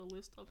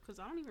list up because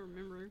I don't even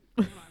remember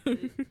what I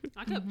put.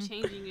 I kept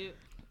changing it.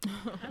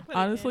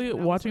 Honestly,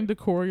 watching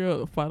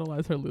Decoria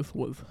finalize her list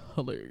was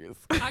hilarious.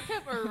 I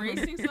kept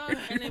erasing stuff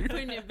and then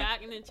putting it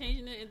back and then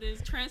changing it and then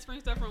transferring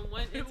stuff from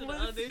one into the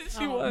other.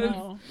 She was.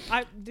 No.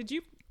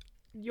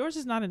 Yours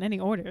is not in any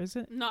order, is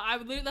it? No, I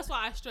literally, that's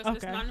why I stressed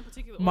it's not in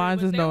particular order.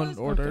 Mine's is not in was,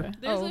 order. Okay.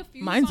 There's a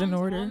few mine's songs in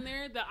order on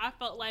there that I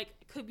felt like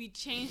could be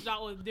changed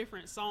out with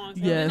different songs.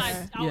 Yes,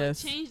 And then I would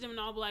change them and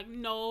I'll be like,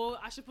 no,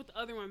 I should put the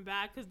other one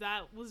back because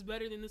that was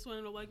better than this one.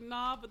 And I'm like,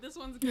 nah, but this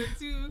one's good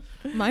too.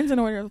 Mine's in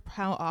order of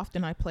how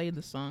often I played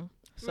the song.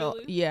 So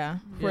Really? yeah.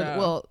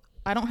 Well,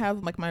 I don't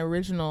have like my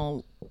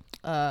original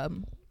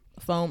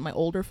phone, my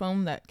older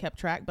phone that kept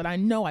track, but I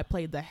know I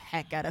played the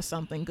heck out of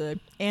Something Good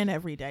and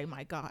Every Day.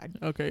 My God.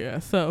 Okay, yeah.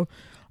 So,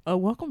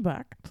 welcome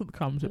back to the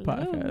Commented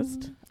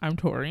Podcast. I'm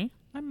Tori.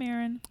 I'm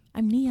Marin.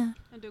 I'm Nia.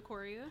 And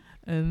Decoria.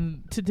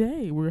 And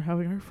today we're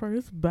having our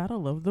first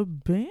Battle of the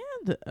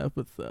Band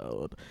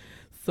episode.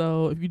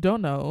 So, if you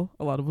don't know,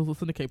 a lot of us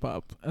listen to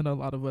K-pop, and a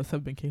lot of us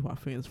have been K-pop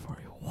fans for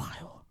a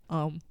while.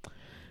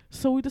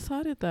 So we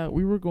decided that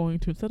we were going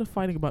to, instead of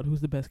fighting about who's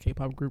the best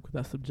K-pop group, because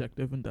that's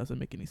subjective and doesn't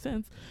make any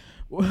sense,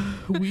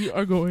 we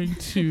are going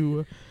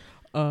to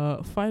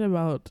fight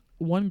about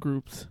one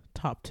group's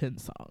top 10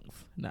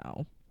 songs.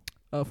 Now,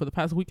 for the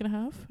past week and a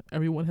half,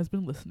 everyone has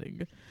been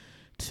listening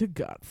to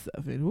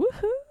GOT7.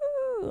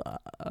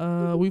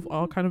 Woohoo! We've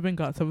all kind of been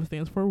GOT7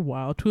 fans for a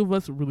while. Two of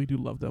us really do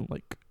love them,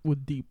 like,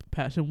 with deep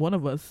passion. One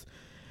of us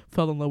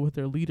fell in love with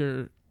their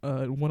leader,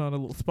 went on a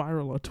little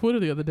spiral on Twitter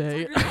the other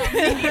day.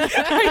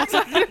 I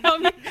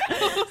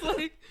was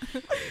like,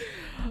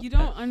 you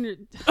don't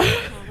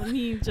let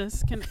me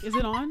just, is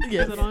it on?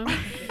 Yes. Is it on?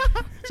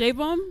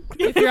 J-Bum,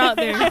 if you're out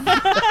there.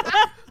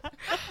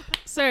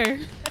 Sir,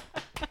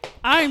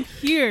 I'm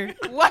here.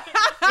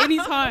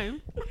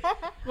 Anytime.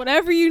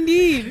 Whatever you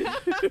need.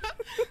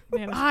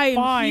 Man, I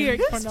am here.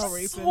 for no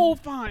reason. So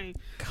fine.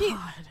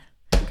 God.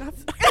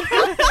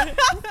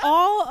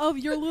 All of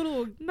your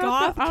little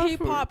Not goth the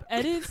K-pop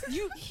edits,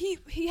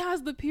 he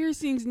has the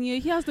piercings, Nia.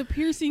 He has the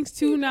piercings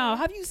too now.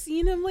 Have you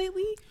seen him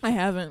lately? I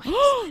haven't. He's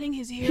letting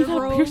his hair He got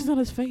grow. piercings on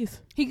his face.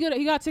 He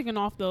got taken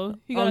off though.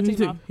 He got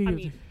taken off. I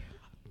mean,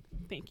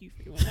 thank you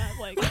for doing that,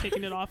 like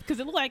taking it off because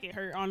it looked like it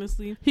hurt.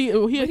 Honestly, He had But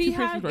two he piercings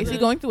had- right Is he there.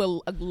 going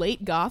through a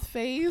late goth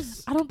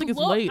phase? I don't think it's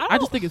Well, late. I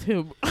just think it's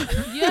him.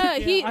 yeah.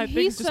 I think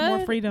He it's just more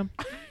said freedom.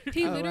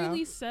 he Oh, literally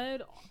wow.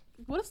 said,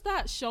 "What's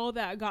that show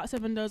that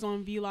GOT7 does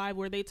on V Live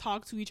where they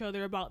talk to each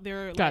other about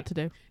their Got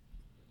today.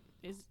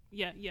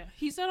 Yeah.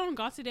 He said on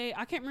Got Today,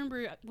 I can't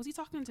remember, was he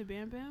talking to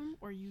Bam Bam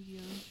or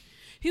Yu-Gi-Oh?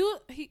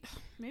 He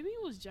maybe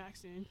it was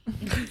Jackson.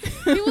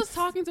 He was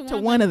talking to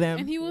one of them.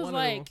 and he was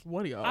like,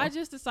 "What are y'all?" I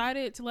just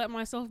decided to let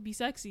myself be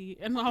sexy,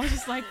 and I was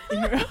just like,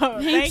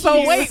 Thank So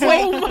you. wait,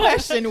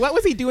 question. What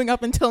was he doing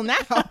up until now?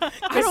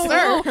 I don't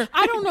know.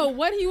 I don't know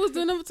what he was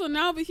doing up until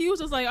now, but he was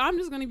just like, I'm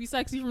just gonna be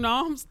sexy from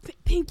now on.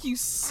 Thank you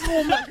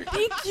so much.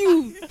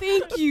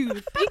 Thank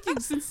you,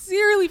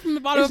 sincerely from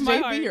the bottom Is of my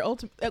JB heart. your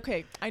ultimate?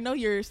 Okay, I know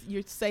your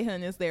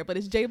Sehun is there, but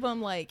is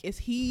J-Bum like? Is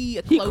he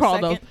a He close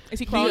crawled second? up. Is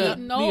he crawled Nia, up?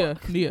 No.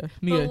 Nia.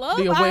 love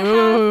Nia, I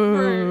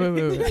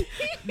wait.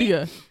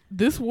 Nia,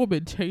 this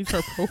woman changed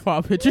her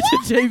profile picture to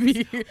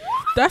JB.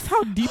 That's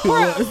how deep it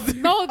was.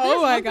 No, there's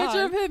Oh my one picture God.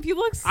 of him. He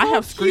looks so I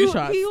have cute.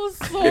 screenshots. He was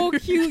so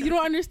cute. You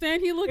don't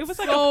understand. He looked It was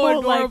so like a full,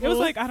 adorable. like, it was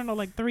like, I don't know,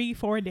 like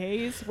 3-4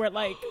 days where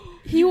like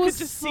he you was could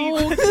just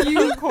so see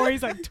cute.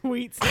 Corey's like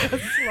tweets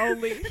just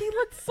slowly. He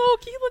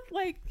looked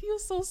like he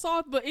was so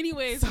soft. But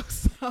anyways,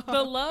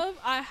 the love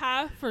I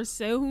have for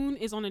Sehun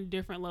is on a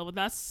different level.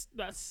 That's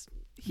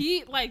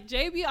he like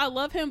JB. I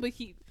love him, but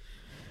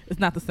It's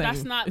not the same.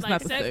 that's not it's like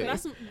not the same.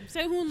 that's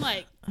Sehun.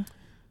 Like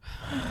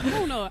I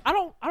don't know. I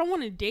don't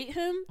want to date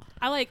him.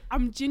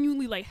 I'm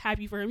genuinely like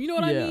happy for him. You know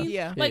what I Yeah. mean?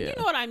 Yeah. Like Yeah. you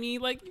know what I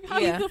mean? Like how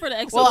do Yeah. you feel for the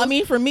ex? Well, I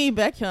mean, for me,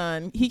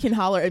 Baekhyun, he can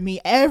holler at me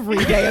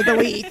every day of the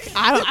week.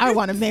 I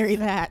want to marry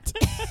that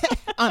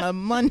on a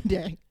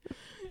Monday.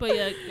 But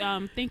yeah,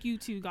 thank you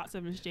to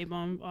GOT7's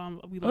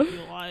J-Bum. We love you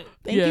a lot.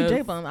 Thank Yes. you,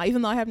 J-Bum.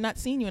 Even though I have not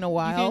seen you in a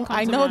while, come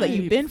I to know that my-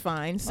 you've been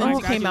fine since My you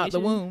came out the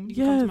graduation. womb. You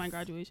can come to Yes. my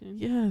graduation.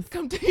 Yes.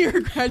 Come to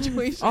your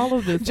graduation. All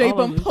of this.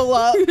 J-Bum pull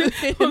up.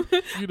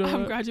 You know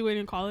I'm what?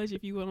 graduating college.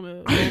 If you want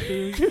to go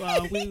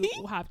through, we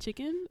will have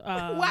chicken.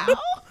 Wow.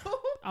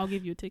 I'll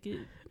give you a ticket.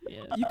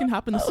 Yeah. You can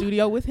hop in the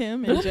studio with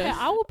him and Okay,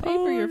 just. I will pay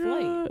Oh for your my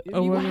flight. God. If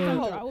Oh you my want to God.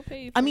 come through, I will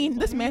pay. For I mean, your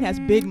this flight. man has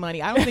big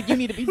money. I don't think you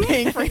need to be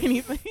paying for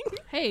anything.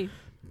 Hey,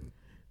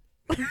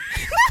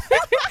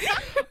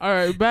 All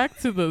right, back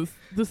to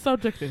the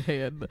subject at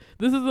hand.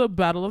 This is a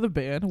battle of the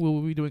band. We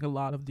will be doing a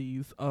lot of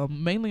these,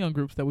 mainly on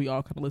groups that we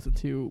all kind of listen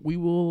to. We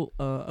will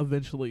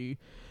eventually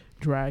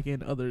drag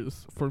in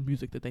others for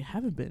music that they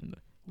haven't been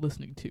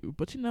listening to.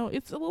 But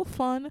it's a little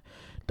fun.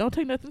 Don't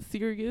take nothing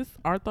serious.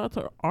 Our thoughts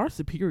are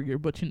superior,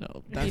 but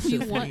that's if you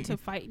just want me. to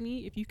fight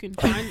me, if you can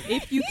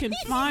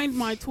find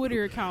my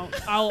Twitter account,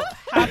 I'll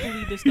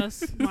happily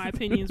discuss my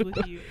opinions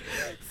with you.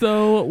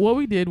 So what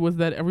we did was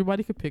that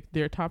everybody could pick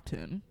their top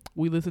 10.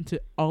 We listen to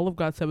all of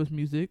GOT7's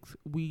music.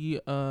 We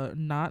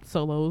not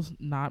solos,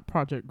 not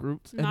project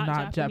groups, and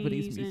not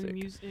Japanese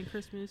music. And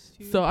Christmas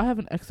too. So I have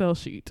an Excel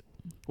sheet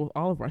with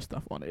all of our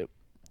stuff on it.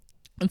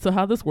 And so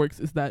how this works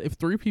is that if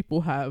 3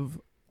 people have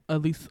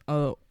at least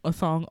a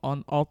song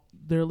on all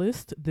their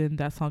list, then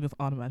that song is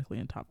automatically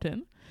in top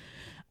 10.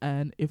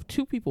 And if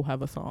 2 people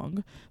have a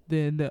song,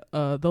 then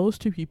those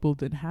 2 people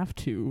then have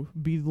to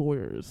be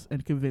lawyers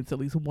and convince at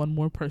least one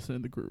more person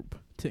in the group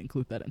to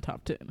include that in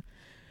top 10.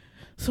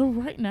 So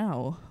right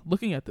now,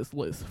 looking at this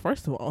list,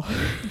 first of all,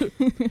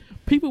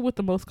 people with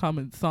the most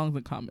common songs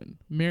in common,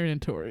 Marion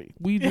and Tori.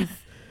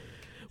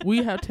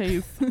 We have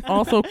taste.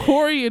 Also,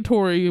 Corey and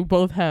Tori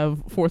both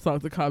have 4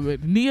 songs in common.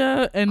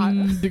 Nia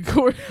and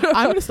Corey.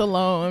 I'm just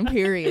alone,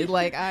 period.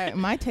 Like,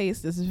 my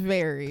taste is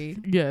very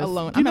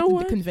alone. I'm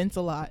going to convince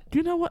a lot.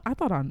 You know what? I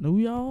thought I knew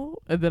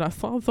y'all, and then I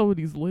saw some of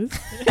these lists.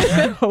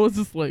 And I was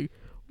just like,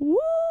 woo,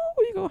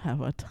 we going to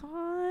have a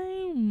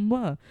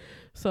time.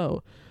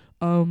 So,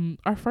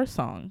 our first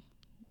song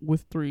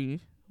with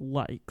 3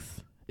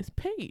 likes is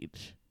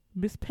Paige.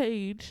 Miss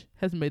Paige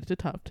has made it to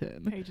top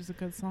 10. Paige is a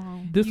good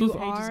song. You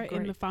are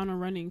in the final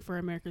running for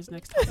America's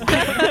Next Top.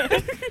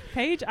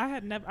 Paige, I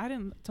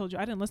didn't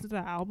listen to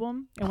that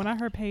album, and when I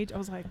heard Paige, I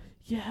was like,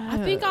 yeah. I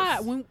think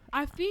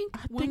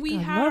when we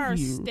had our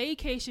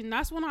staycation,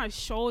 that's when I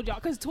showed y'all,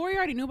 because Tori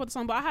already knew about the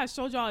song, but I had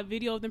showed y'all a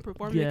video of them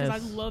performing it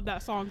because I love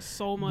that song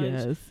so much.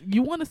 Yes,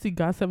 you want to see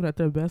GOT7 at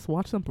their best?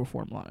 Watch them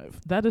perform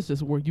live. That is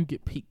just where you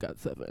get peak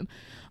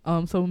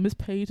GOT7. So Miss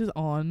Paige is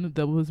on.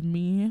 That was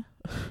me.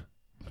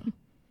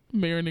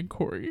 Marin and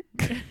Corey.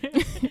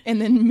 And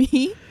then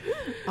me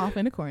off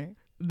in the corner.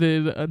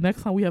 Then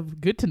next song we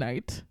have Good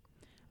Tonight.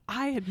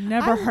 I had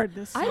never heard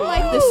this song. I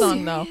like this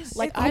song though.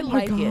 Like, I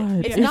like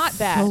it. It's not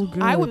bad. So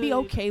I would be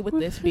okay with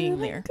this being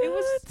there. It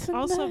was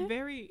also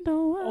very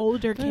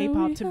older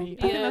K-pop to me.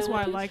 I think that's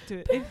why I liked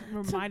it. It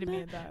reminded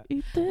me of that.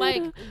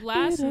 Like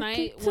last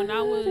night when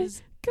I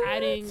was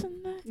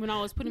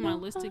putting my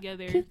list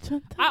together,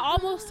 I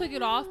almost took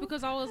it off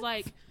because I was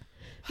like,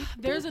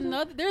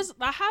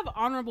 I have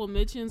honorable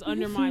mentions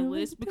under my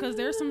list because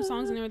there's some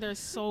songs in there that are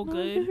so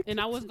good, and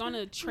I was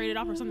gonna trade it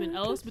off for something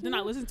else, but then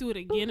I listened to it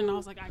again and I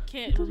was like, I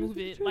can't remove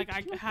it. Like,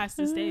 it has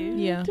to stay.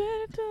 Yeah.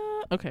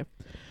 Okay.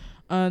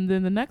 And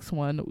then the next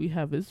one we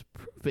have is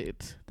Prove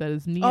It. That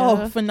is Nia.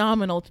 Oh,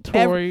 phenomenal.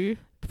 Tori.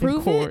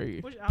 Prove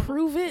Corey. It.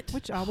 Prove It.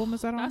 Which album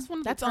is that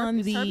on? That's on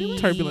the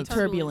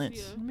Turbulence.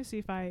 Yeah. Let me see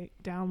if I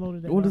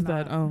downloaded it. What is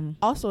that?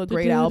 Also a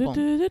great album.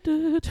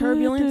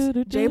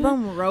 Turbulence.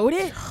 J-Bum wrote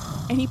it,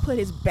 and he put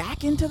his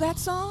back into that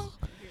song.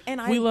 And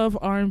we love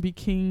R&B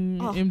King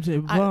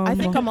MJ Bum. I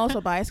think I'm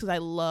also biased because I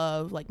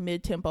love like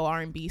mid-tempo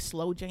R&B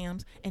slow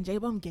jams, and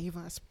J-Bum gave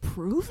us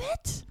Prove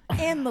It,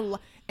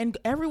 and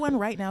everyone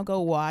right now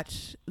go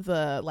watch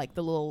the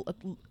little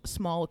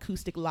small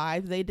acoustic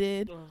live they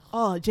did.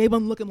 Oh,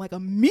 J-Bum looking like a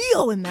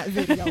meal in that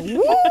video.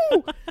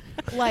 Woo!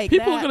 Like,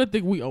 people are gonna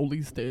think we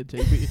only stand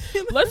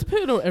JB. Let's put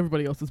it on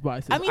everybody else's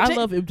biases. I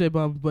love MJ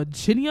Bum, but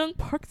Jin Young,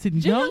 Park Jin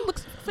Young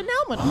looks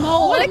phenomenal.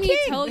 No, let me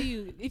tell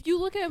you, if you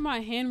look at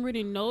my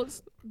handwritten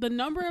notes, the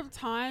number of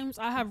times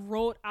I have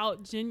wrote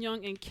out Jin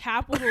Young in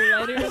capital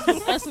letters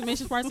with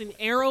exclamation marks and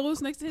arrows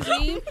next to his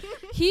name.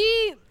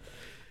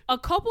 A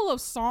couple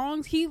of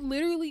songs,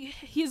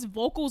 his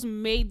vocals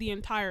made the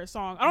entire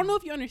song. I don't know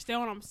if you understand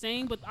what I'm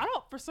saying, but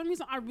for some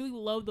reason, I really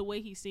love the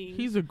way he sings.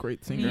 He's a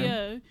great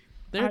singer.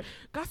 Yeah.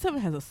 GOT7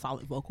 has a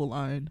solid vocal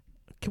line.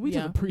 Can we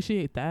just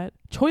appreciate that?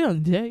 Choi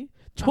Young Jae.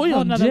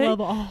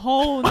 A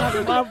whole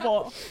nother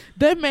level.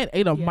 That man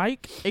ate a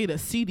mic, ate a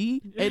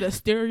CD, ate a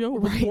stereo,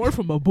 was born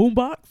from a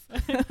boombox.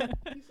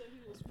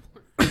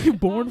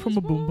 Born from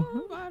a boombox.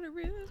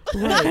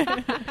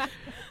 Right.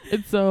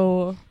 And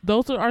so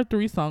those are our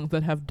 3 songs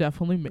that have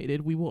definitely made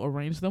it. We will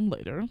arrange them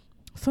later.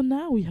 So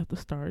now we have to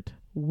start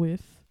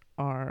with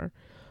our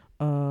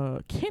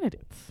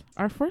candidates.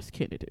 Our first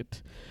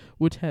candidate,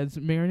 which has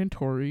Marin and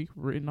Tori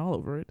written all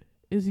over it,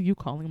 is You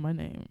Calling My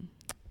Name.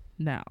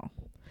 Now,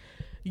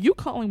 You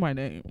Calling My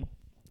Name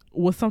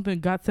was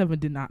something GOT7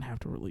 did not have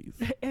to release.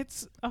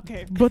 It's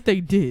okay. But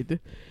they did.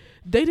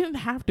 They didn't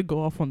have to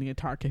go off on the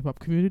entire K-pop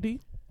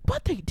community,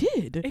 but they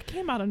did. It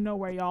came out of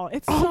nowhere, y'all.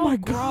 It's my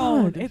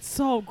grown. God. It's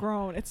so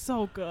grown. It's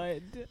so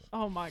good.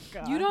 Oh my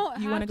God. You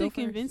don't have to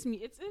convince me.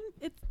 It's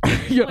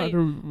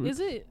is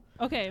it?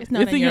 Okay. It's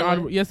not in your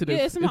honorable. Yes, it is.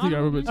 Yeah, it's in your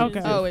honorable mention.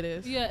 Okay. Oh, it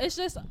is. Yeah, it's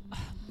just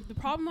the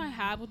problem I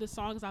have with the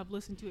song is I've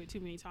listened to it too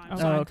many times. Oh,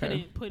 so okay. I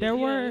couldn't put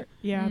there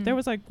it. There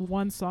was like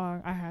one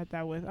song I had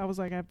that with. I was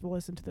like, I've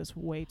listened to this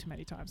way too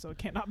many times, so it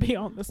cannot be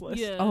on this list.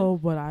 Yeah. Oh,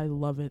 but I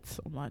love it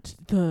so much.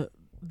 The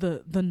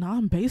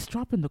non-bass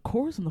drop in the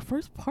chorus in the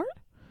first part.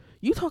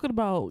 You talking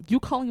about You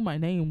Calling My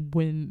Name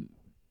when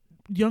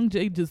Young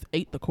Jae just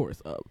ate the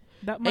chorus up.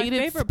 My ate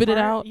favorite it, spit part, it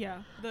out.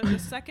 Yeah, the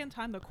second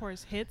time the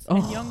chorus hits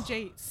and Young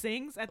Jae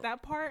sings at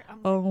that part. I'm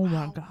like, Oh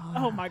my wow. God.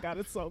 Oh my God,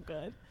 it's so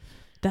good.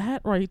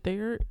 That right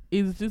there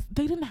is just,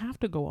 they didn't have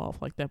to go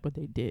off like that, but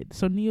they did.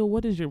 So Neil,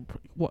 what is your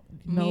what?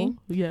 No, Me?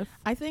 yes.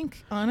 I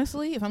think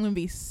honestly, if I'm gonna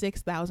be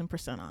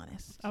 6,000%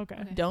 honest,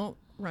 Okay. don't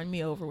run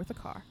me over with a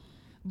car.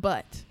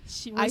 But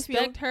I I feel-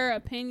 respect her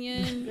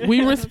opinion. We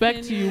her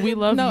respect you. We opinion.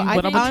 love no, you, I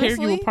but I'm think gonna tear you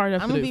honestly, apart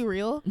after I'm gonna this. be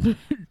real.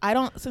 I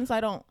don't have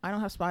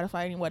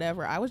Spotify and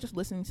whatever. I was just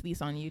listening to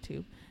these on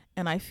YouTube.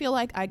 And I feel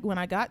like when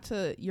I got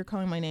to You're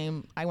Calling My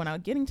Name, when I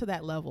was getting to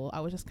that level, I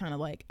was just kind of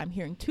like, I'm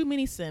hearing too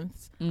many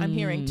synths. I'm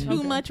hearing too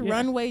Okay, much yeah.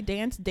 runway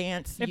dance.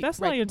 If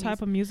that's not your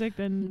type of music,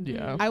 then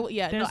Yeah.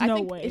 There's I no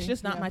think way. it's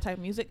just not Yeah. my type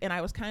of music. And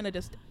I was kind of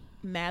just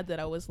mad that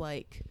I was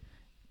like,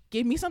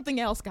 give me something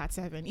else,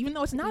 GOT7. Even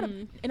though it's not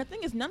and the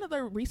thing is, none of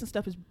the recent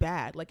stuff is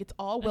bad. Like, it's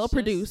all It's well just,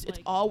 produced. It's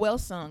like- all well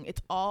sung.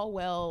 It's all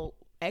well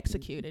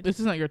executed. This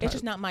is not your type. It's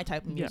just not my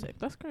type of music. Yeah,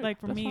 that's great. like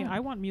for That's me, fine.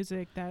 I want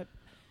music that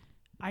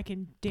I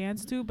can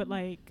dance to, but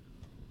like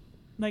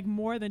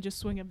more than just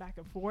swinging back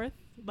and forth.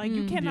 Like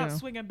you cannot Yeah.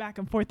 swing it back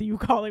and forth. You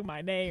calling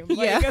my name? Like,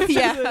 Yeah, it's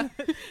yeah.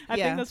 I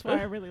Yeah. think that's why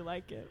I really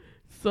like it.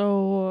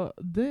 So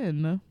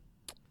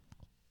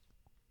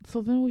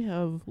then we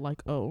have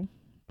like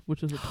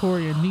which is a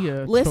Tori and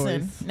Nia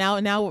Listen, choice. now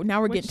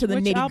we're getting to the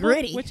Which nitty album?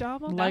 gritty. Which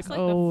album? Like That's like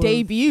oh, the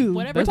Debut.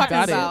 whatever That's type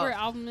got of it. silver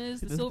album is,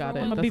 the That's silver got it.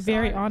 one. I'm gonna be That's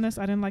very fire. honest.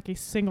 I didn't like a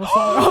single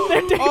song on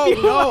their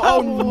debut.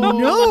 Oh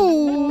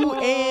no! Whoa.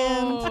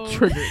 And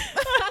Triggered.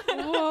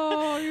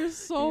 Whoa, you're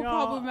so Yeah.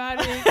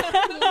 problematic.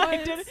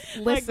 I didn't,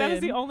 listen, like that is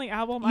the only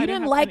album you I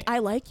didn't have like any- I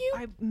Like You?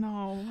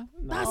 no.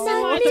 That's no.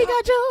 not what he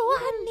got you.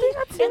 I need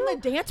in the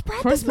dance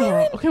practice, First of all,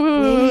 Maren. okay, wait.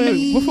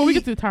 Really? Before we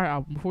get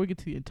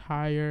to the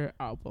entire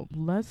album,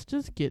 let's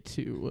just get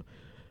to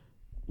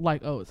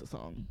like it's a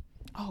song.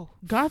 Oh,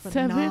 GOT7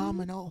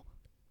 phenomenal.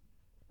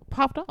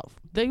 popped off.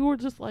 They were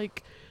just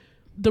like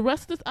the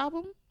rest of this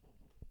album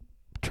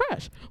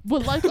trash.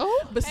 But like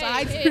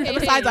Besides, hey,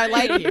 besides, hey, I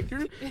Like hey. You.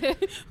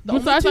 The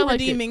Besides, only I two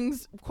Like It. redeeming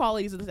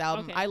qualities of this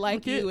album, Okay. I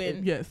Like You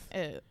and yes.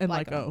 And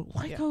like Yeah.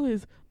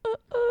 is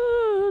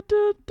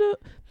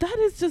that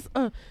is just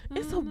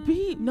it's a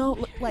beat. No,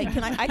 like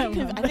I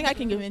think I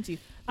can convince you.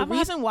 The I'm not-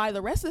 reason why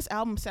the rest of this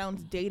album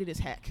sounds dated as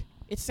heck.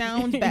 It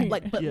sounds bad,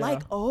 but Yeah.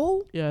 Like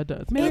Yeah, it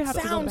does. Maybe I it have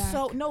to go sounds back.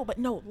 so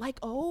Like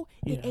it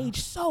Yeah.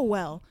 aged so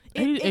well.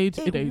 It aged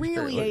really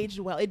very well. aged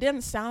well. It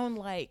didn't sound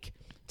like,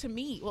 to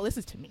me. Well, this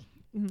is to me.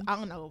 Mhm. I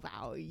don't know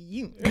about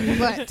you,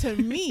 but to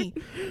me,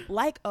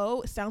 Like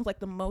it sounds like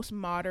the most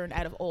modern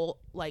out of all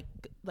like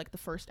the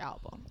first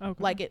album.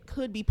 Okay. Like it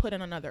could be put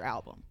in another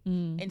album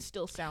and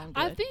still sound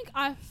good. I think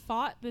I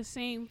thought the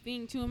same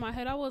thing too in my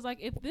head. I was like,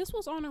 if this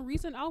was on a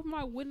recent album,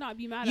 I would not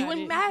be mad You at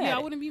wouldn't it. mad Yeah, at I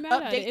it. wouldn't be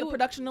mad at it. Update It the would-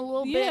 production a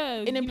little bit, Yeah,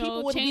 and then you people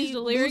know, would change be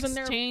the lyrics. losing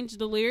their Change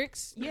the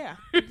lyrics. Yeah,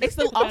 it's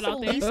the Put that also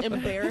out there. least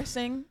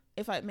embarrassing,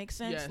 if it makes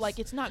sense. Yes. Like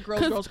it's not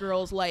girls, 'Cause- girls,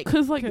 girls. Like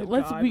Cause like Good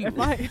let's God, be if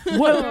I-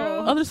 what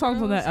Girls, other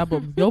songs on that girls.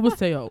 album?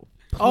 Yobaseo.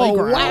 oh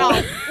Playground. wow,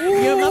 give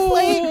them a Oh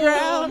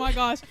playground. my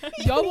gosh,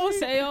 Yobo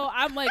Seo.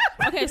 I'm like,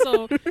 okay,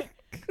 so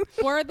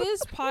for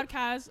this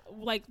podcast,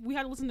 like we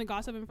had to listen to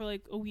GOT7 for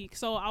like a week.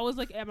 So I was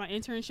like at my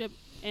internship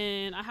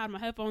and I had my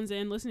headphones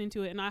in listening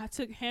to it, and I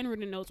took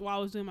handwritten notes while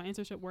I was doing my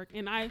internship work.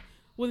 And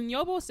when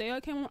Yobo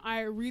Seo came on,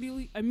 I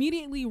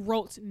immediately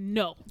wrote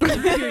no.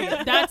 Period.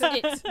 That's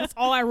it. That's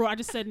all I wrote. I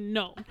just said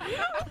no.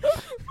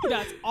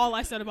 That's all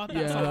I said about that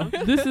Yeah,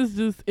 song. this is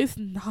just it's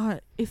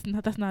not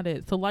that's not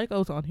it. So like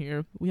O's on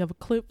here, we have a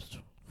clips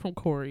from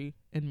Corey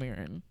and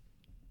Maren.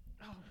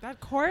 Oh, that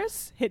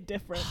chorus hit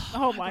different.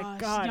 Oh my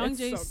Gosh, god, Young it's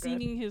Jay so good.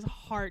 singing his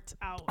heart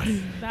out.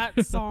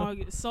 That song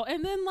is so.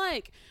 And then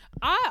like,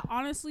 I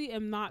honestly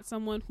am not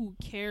someone who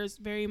cares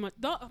very much.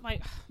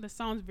 Like, this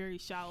sounds very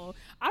shallow.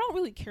 I don't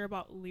really care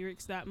about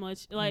lyrics that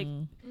much. Like,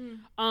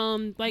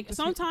 like Just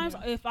sometimes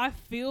yeah. if I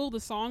feel the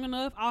song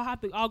enough, I'll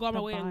go on my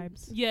The way. And,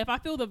 vibes. yeah, if I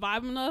feel the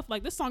vibe enough,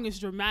 like this song is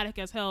dramatic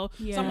as hell.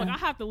 So I'm like, Yeah. I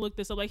have to look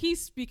this up. Like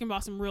he's speaking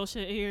about some real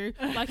shit here.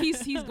 Like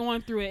he's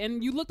going through it,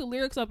 and you look the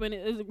lyrics up,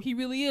 and he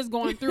really is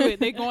going through it.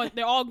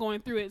 They're all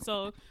going through it.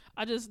 So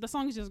the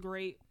song is just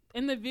great,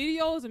 and the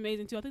video is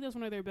amazing too. I think that's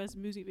one of their best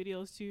music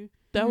videos too.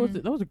 That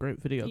was a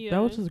great video. Yeah. That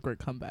was just a great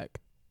comeback.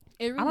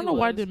 It really I don't know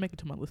why it was. didn't make it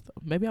to my list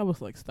though. Maybe I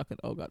was like stuck in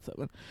GOT7.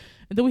 And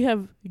then we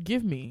have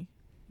Gimme,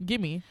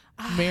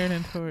 Maren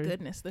and Tori.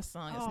 Goodness, this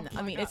song is. Oh Not, my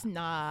I mean, God. it's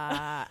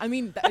not. I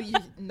mean,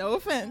 no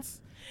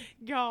offense.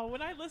 Yo,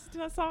 when I listened to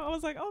that song, I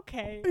was like,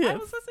 okay. Yes. I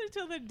was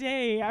listening to the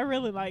day. I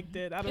really liked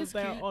it. Out of It's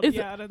their, cute. all, It's-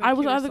 yeah, out of the I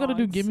was cuter either gonna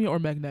do songs. Gimme or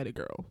Magnetic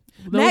Girl.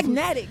 Those-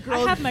 Magnetic Girl.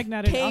 I have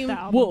Magnetic off came- the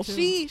album Well,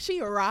 too. She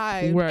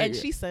arrived Right. and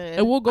she said,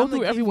 And we'll go "I'm gonna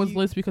through give everyone's you-"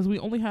 list because we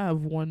only have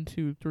 1,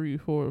 2, 3,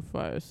 4,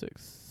 5,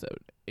 6, 7,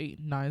 8,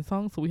 9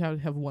 songs. So we have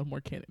to have one more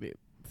candidate.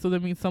 So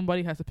that means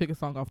somebody has to pick a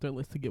song off their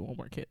list to get one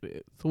more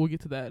candidate. So we'll get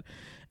to that.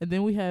 And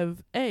then we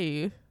have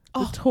the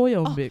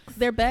Toyo mix.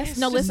 Their best. It's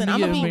No, just listen, I'm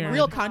gonna be Maren.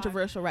 real God.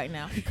 controversial right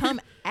now. Come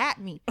at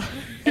me.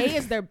 A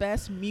is their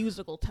best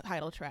musical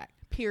title track.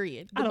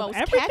 Period. The Out of most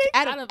everything? catchy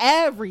out Out of of-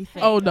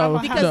 everything. Oh no,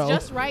 Because no.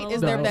 Just Right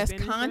is their No. best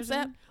Spanish concept,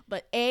 version?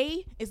 but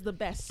A is the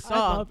best I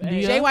song. love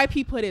Nia.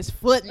 JYP put his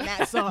foot in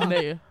that song.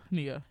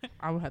 Nia,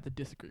 I would have to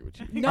disagree with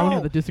you. I No, would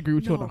have to disagree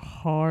with you on no. a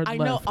hard I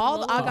know left. all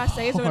the Lola.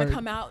 Agassiz are gonna Hard.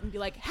 come out and be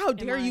like, "How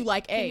dare you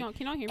like Can A? y'all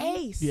hear me? A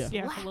Yeah.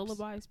 Yeah. slaps."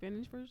 Lullaby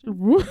Spanish version.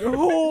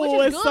 Oh, Which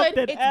is it's good.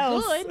 something It's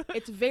else. good.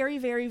 It's very,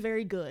 very,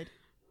 very good.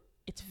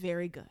 It's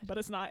very good. But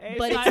it's not A.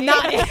 But not it's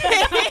not.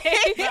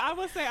 But I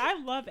will say I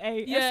love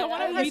A. Yeah, and so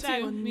when I me heard too,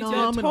 that me the too.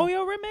 Phenomenal.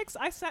 Toyo remix,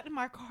 I sat in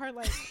my car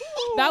like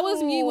That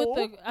was me with "Ooh."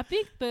 the. I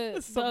think the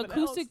It's something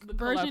acoustic else, the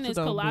version is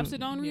Collapsidone,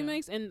 Collapsidone yeah.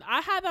 remix, and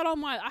I had that on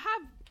my. I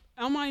have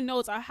on my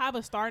notes. I have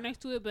a star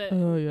next to it, but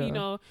Oh, yeah. you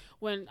know,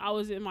 when I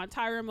was in my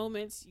Tyra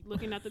moments,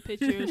 looking at the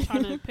pictures,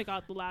 trying to pick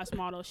out the last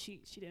model,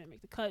 she didn't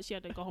make the cut. She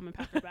had to go home and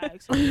pack her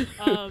bags.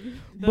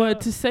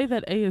 But to say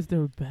that A is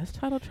their best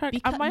title track,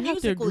 I might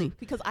have to musically, agree.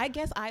 because I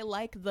guess I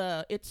like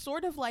it's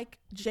sort of like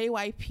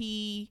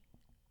JYP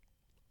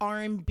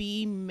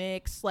R&B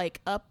mix,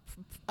 like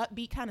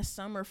upbeat kind of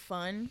summer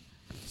fun.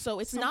 So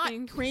it's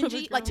Something not for the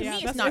cringy. Like to girls.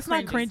 me, Yeah, it's not it's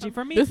not cringy. cringy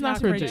for me. It's not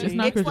cringy. cringy. It's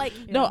not It's cringy. like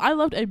No, Yeah. I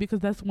loved A because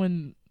that's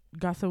when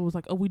GOT7 was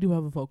like, "Oh, we do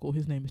have a vocal.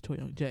 His name is Choi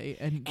Young Jae,"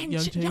 and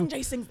Young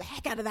Jay sings the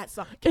heck out of that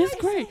song. It's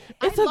great.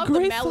 It's I a love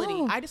great the melody.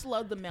 song. I just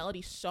love the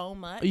melody so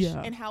much,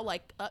 Yeah. and how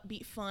like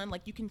upbeat fun.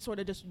 Like you can sort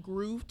of just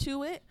groove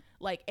to it.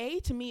 Like A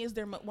to me is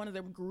one of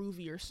their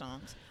groovier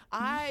songs.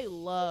 I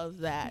love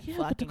that Yeah,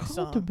 but to fucking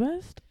call it the song.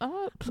 best,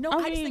 No,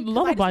 I just mean, think 'cause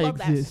Lullaby I just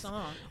love exists. that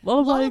song.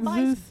 Lullaby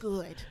Lullaby's exists.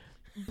 good,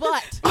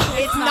 but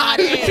it's not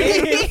A.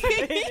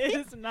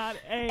 It's not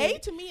A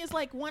to me is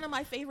like one of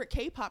my favorite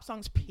K-pop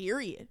songs.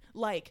 Period.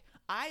 Like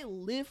I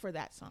live for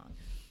that song.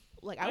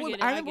 Like I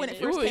remember when it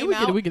first we came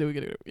get out. it. We get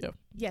it. Yeah.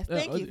 Yes,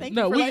 thank you. Thank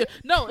no, you. For like,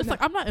 no, it's no.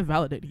 like I'm not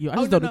invalidating you. I Oh,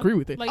 just no, don't no. agree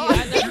with it. Like,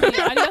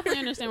 yeah, I definitely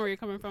understand where you're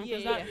coming from. Yeah,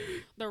 Because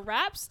the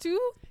raps too.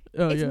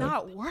 Oh, it's yeah.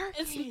 not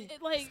working.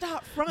 It's like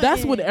Stop fronting.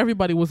 That's when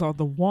everybody was on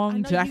the I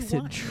Wong know you Jackson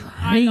want- train.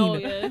 I know,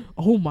 yeah.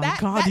 Oh my That-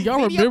 god, that do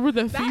y'all video- remember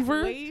that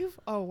fever? wave?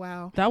 Oh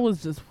wow. That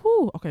was just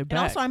whoo. Okay, And back.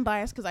 also, I'm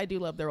biased because I do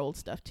love their old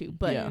stuff too.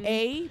 But Yeah.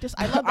 A, just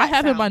I love. That I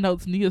have in my sound.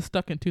 notes. Nia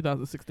stuck in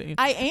 2016.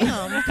 I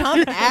am.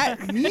 Come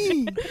at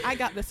me. I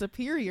got the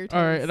superior.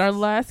 All right, and our taste.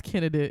 last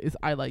candidate is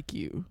 "I Like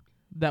You."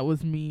 That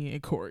was me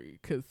and Corey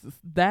because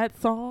that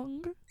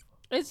song.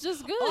 It's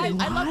just good. Oh, I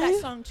love that Live?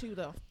 song too,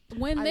 though.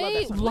 when I love they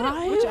that song.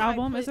 Live? Which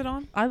album is it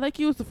on? "I Like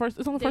You" is the first.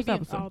 It's on the first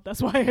Debut. episode. Oh,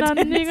 that's why I Na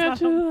didn't. nigga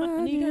It's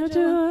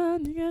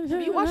not-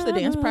 Have you watched the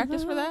dance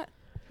practice for that?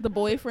 The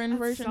boyfriend At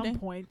version. some thing?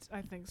 point,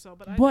 I think so.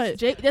 But But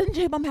Doesn't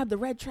J Bum have the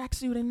red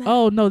tracksuit in that?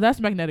 oh no, that's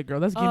Magnetic Girl.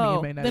 That's Gimme Oh,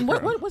 a Magnetic then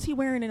Girl. what was he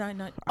wearing in I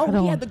I he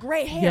don't- had the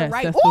gray hair, Yes,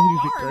 right? that's Ooh, what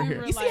he did, I gray hair.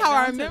 remember, You see like, how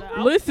I down to the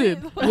remember? Listen,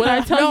 outfit. when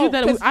I tell No, you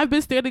that 'cause- I've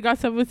been standing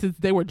GOT7 since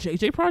they were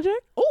JJ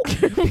Project. Oh,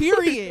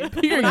 period.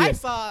 When I Period.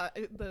 saw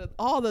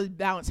all the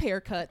balanced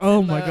haircuts. Oh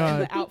and my the,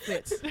 God. and the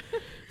outfits.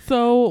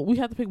 So we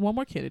have to pick one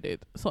more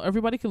candidate, so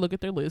everybody can look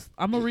at their list.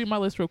 I'm gonna read my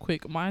list real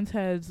quick. Mine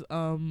has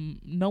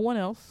No One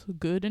Else,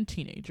 Good, and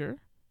Teenager.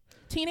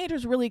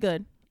 Teenager's really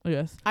good.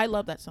 Yes. I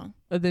love that song.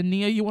 And then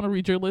Nia, you want to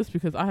read your list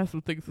because I have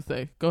some things to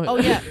say. Go ahead. Oh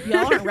yeah,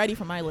 y'all aren't ready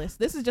for my list.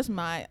 This is just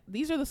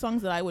these are the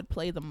songs that I would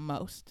play the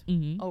most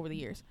Mm-hmm. over the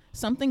years.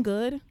 Something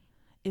Good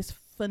is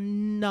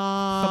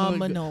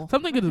phenomenal.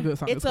 Something Good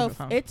is a good song.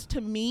 It's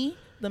to me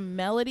the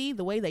melody,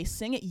 the way they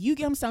sing it.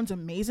 Yugyeom sounds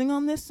amazing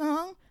on this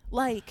song.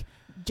 Like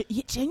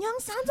Jin Young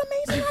sounds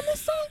amazing on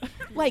this song.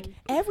 Like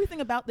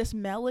everything about this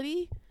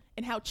melody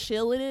and how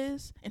chill it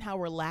is and how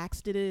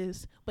relaxed it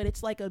is. But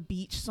it's like a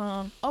beach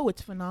song. Oh,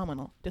 it's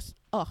phenomenal. Just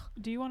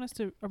Do you want us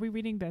to? Are we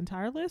reading the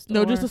entire list?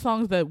 No, or? just the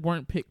songs that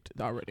weren't picked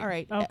already. all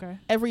right. Okay.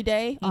 Every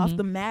Day off Mhm.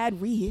 the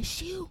Mad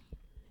Reissue.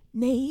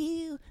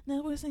 Nail,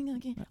 never sing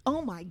again.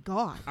 Oh my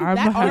God, I'm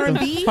that gonna have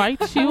R&B, to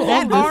fight you on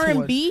that this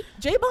R&B.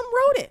 J Bum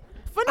wrote it.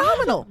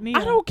 Phenomenal. Nia.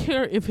 I don't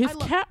care if his I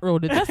love- cat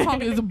wrote it. That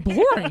song is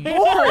boring. Boring.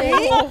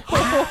 That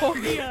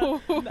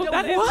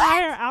What?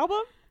 entire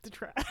album. The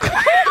trash.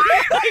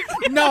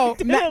 No,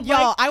 Didn't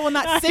y'all, like- I will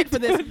not sit for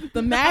this.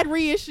 The Mad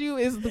Reissue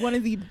is one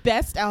of the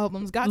best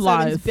albums. GOT7's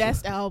Lies.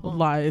 best album.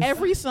 Lies.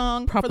 Every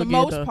song, for the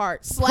Propaganda. most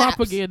part, slaps.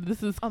 Propaganda.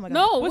 This is Oh my God.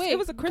 No, Was- wait. it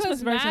was a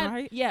Christmas because version, Mad-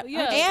 right? Yeah,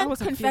 Yeah. I and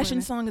wasn't Confession feeling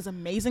it. song is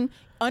amazing.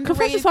 Confession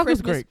Underrated song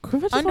is Christmas. great.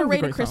 Confession song is a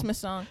Underrated great Christmas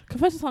song. song.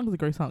 Confession song is a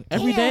great song.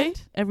 Every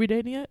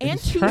day, Nia. And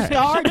is trash.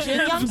 2-star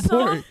Jin Young It's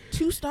song. boring.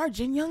 2-star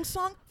Jin Young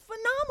song.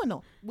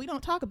 Phenomenal. We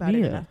don't talk about it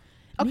Nia. enough.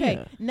 Okay,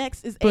 Nia.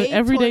 next is But A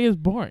every Toy- day is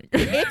boring.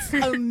 It's Wait,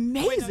 no,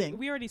 amazing.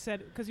 we already said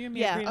because you and me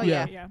Yeah, agreed. oh on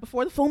yeah. that, yeah.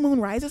 Before the Full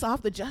Moon Rises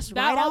off the Just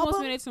That Right almost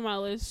album. made it to my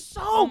list.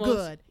 So Almost.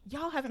 good.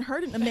 Y'all haven't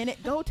heard it in a minute.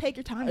 Go take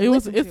your time. And It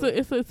was. listen It's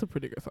to it. a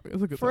pretty good song.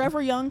 It's a good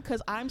Forever Young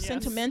because I'm Yes,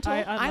 sentimental.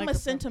 I I'm like a the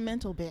song.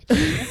 sentimental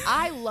bitch.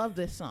 I love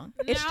this song.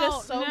 It's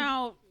just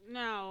so.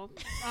 now.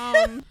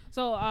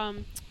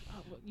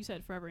 You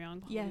said Forever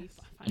Young. Yes. Holy f-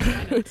 I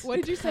know. What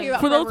did you say For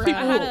about For those Forever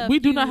people, I had Young? a we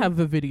do not few- have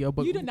the video,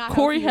 but You did not have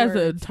Corey a few has an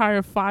words.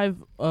 entire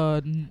 5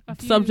 A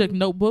few subject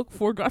notebook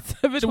for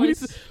GOT7. We need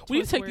to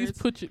choice take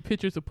these words.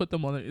 pictures and put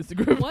them on the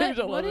Instagram page.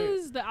 I What love it.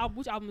 is the album?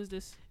 Which album is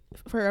this?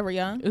 Forever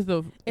Young. Is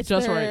the It's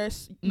just their right?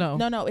 s- No.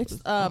 no. It's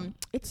It's,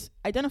 it's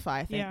Identify.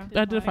 I think. Yeah.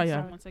 Identify,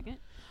 yeah. One second.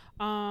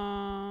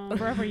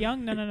 Forever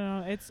Young?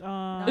 No. It's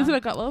Isn't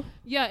it Got Love?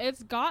 Yeah,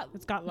 it's got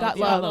It's got love. Got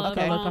yeah. love.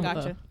 Okay, Got Love.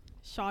 gotcha.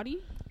 Shoddy.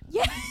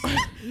 Yeah.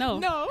 No.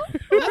 No.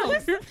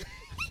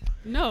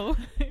 No.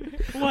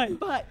 What?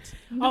 But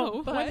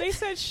Oh, No. when they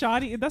said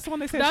shoddy, that's the one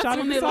they said That's shoddy.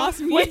 when in the they song? lost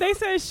me. When they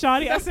said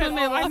shoddy, I That's said, when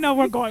they I lost know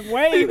we're going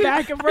way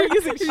back and we're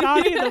using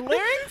shoddy in the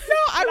lyrics.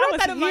 no, I was wrote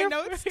that in my here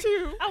notes for-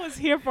 too. I was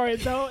here for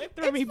it though. It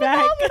threw It's me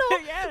back.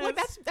 phenomenal. Yes. Like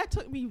that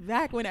took me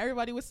back when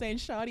everybody was saying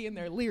 "shoddy" in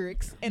their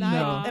lyrics, and No.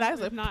 I was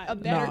If like a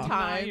better No.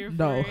 time. Here for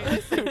No,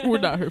 it. we're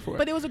not here for it.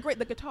 But it was a great.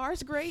 The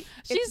guitar's great.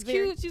 She's It's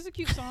very- cute. She's a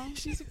cute song.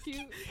 She's a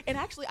cute. And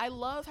actually, I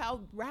love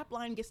how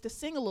Rapline gets to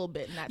sing a little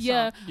bit in that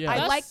Yeah, song. Yeah. I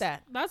that's- like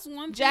that. That's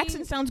one thing.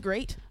 Jackson sounds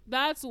great.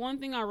 That's one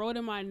thing I wrote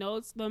in my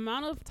notes. The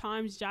amount of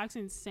times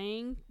Jackson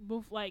sang,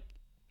 like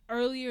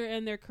earlier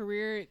in their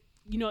career,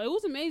 you know, it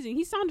was amazing.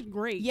 He sounded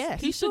great.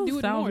 Yes. he should still do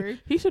it sounds- more.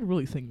 He should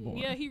really sing more.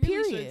 Yeah, he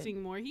really Period. should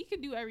sing more. He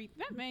could do everything.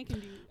 That man can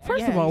do.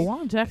 First Yes. of all,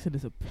 Juan Jackson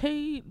is a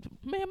paid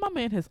man. My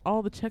man has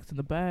all the checks in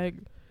the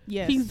bag.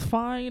 Yes. He's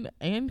fine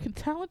and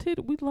talented.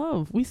 We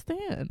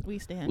stand. we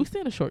stand. We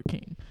stand a short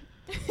king.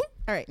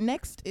 All right.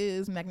 Next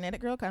is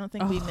Magnetic Girl. I don't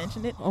think we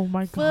mentioned it. Oh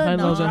my god, I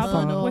love that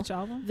Phenomenal. song. Which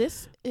album?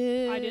 This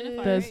is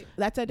Identify, Does- right?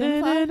 That's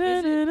Identify.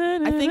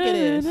 I think it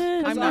is.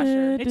 I'm not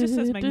sure. It just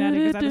says Magnetic.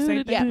 Is that the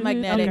same thing? Yeah,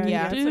 Magnetic, Okay,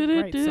 yeah.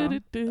 It's a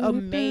great song.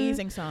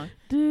 Amazing song.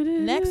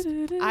 Next,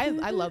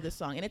 I love this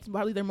song, and it's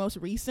probably their most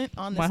recent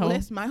on this My Home?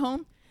 list. My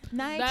Home.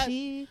 Night That-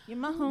 Chief, you're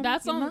my home.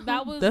 That you're my song, that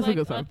home. was That's a like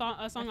good song.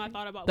 a song I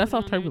thought about. That's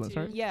putting off on there, Turbulence, too.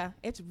 right? Yeah,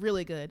 it's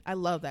really good. I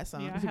love that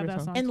song. Yeah, I It's a have great that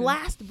song. song. And too.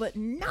 last but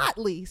not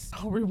least,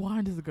 Oh,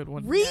 Rewind is a good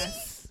one.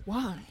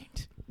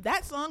 Rewind.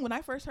 That song, when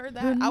I first heard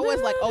that, I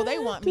was like, "Oh, they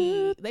want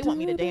me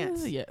to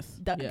dance." Yes.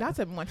 Yeah. Yeah. God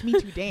Seven wants me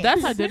to dance.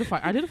 That's Identify.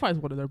 Identify is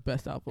one of their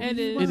best albums. It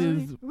is. It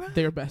is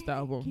their best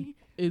album.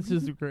 It's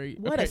just great.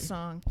 What Okay. a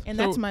song! And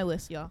So- that's my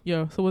list, y'all.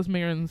 Yeah. So what's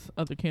Marin's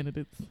other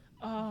candidates?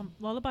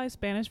 Lullaby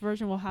Spanish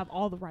version will have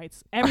all the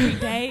rights every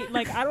day.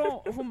 Like I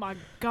don't. Oh my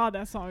god,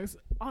 that song is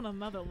on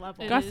another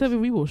level. It God is. 7,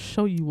 we will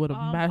show you what a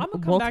I'ma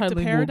come back to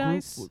multilingual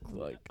Paradise. group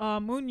looks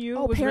like. Moon You.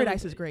 Oh, was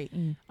Paradise really, is great.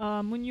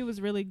 Moon You was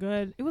really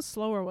good. It was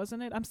slower,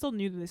 wasn't it? I'm still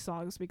new to these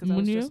songs because I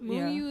Moon was You? just Moon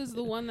yeah. You is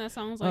the one that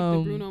sounds like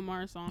the Bruno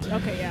Mars song.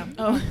 Okay, yeah.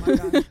 Oh. Oh my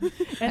god. And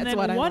That's then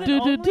what I One like.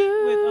 and Only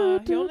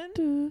with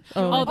Hyolan.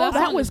 Oh, that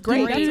that song was is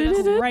great. That's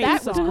a great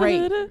That was song.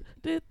 great.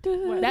 That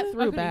I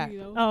threw could back. agree,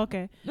 though. Oh,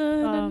 okay.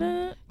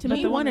 To But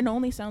me, the One one- and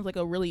Only sounds like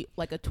a really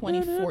like a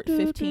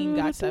 2015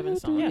 Got 7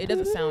 song. Yeah. It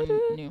doesn't sound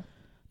new.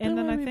 And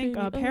then I Don't think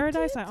worry, baby.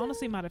 Paradise. I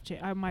honestly might have.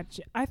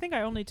 I think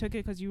I only took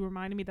it because you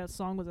reminded me that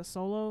song was a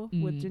solo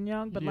with Jin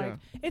Young. But Yeah. like,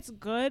 it's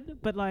good.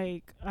 But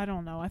like, I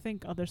don't know. I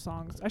think other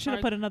songs. I should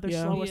have put another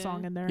Yeah. slower Yeah.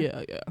 song in there.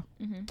 Yeah, yeah.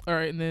 Mm-hmm. All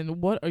right, and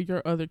then what are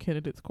your other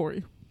candidates,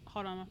 Corey?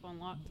 Hold on, my phone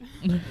locked.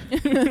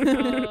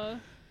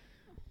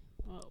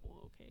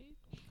 Okay,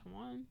 come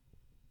on.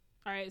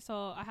 All right,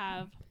 so I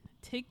have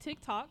Tick Tick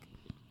Tock.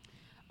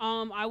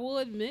 I will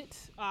admit,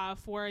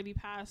 for the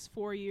past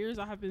 4 years,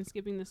 I have been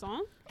skipping the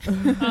song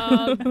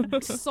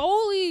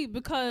solely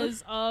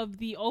because of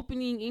the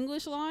opening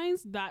English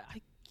lines that I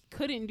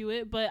couldn't do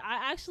it. But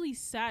I actually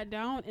sat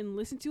down and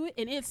listened to it,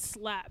 and it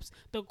slaps.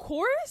 The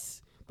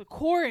chorus.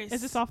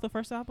 Is this off the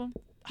first album?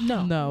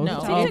 No, No, no,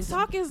 it's Tick all- Tick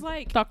Tock is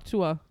like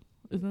Doctua.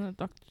 Isn't that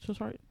Doctua's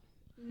right?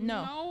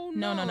 No.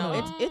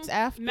 no. It's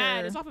after.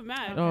 Mad. It's off of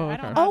Mad. Oh, I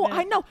okay. don't Oh, have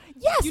it. I know.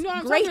 Yes, You know what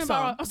I'm great talking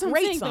song. about? That's what I'm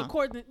Great saying, song. the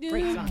chord.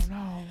 Great song.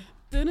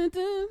 I'm I'm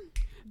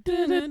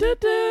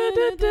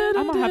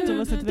gonna have to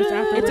listen to this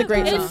after. It's a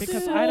great song.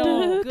 because I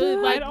don't. good.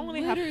 I Like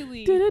only have.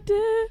 literally, Jin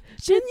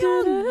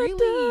Young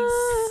really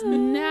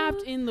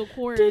snapped in the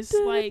chorus,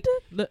 like,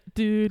 Oh my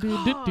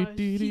gosh.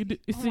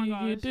 That's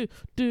and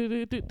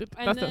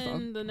that song.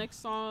 then the next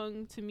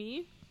song to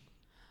me,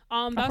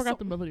 I that's forgot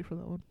the melody for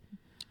that one.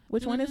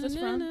 Which one is this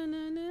from?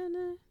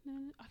 I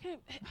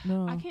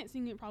can't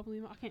sing it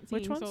properly. I can't sing.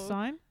 Which one? So.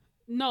 Sign.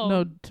 No,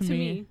 No, to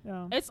me.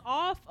 Oh. It's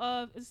off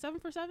of. Is it 7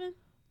 for 7?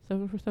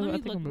 7 for 7. Let I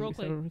me think I'm look real maybe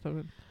quick. 7 for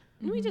 7.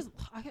 Let me just.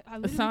 I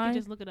literally Sign. can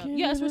just look it up.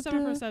 Yeah, it's for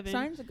 7 for 7.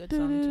 Sign's a good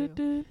song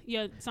too.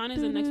 Yeah, Sign is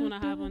the next one I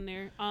have on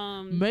there.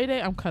 Mayday,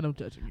 I'm kind of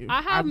judging you.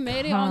 I have I'm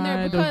Mayday on there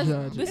kind of because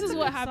judging this you. is It's a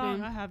what good song.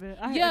 happened. I have it.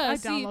 Yeah, I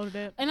see, downloaded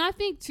it. And I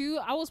think too,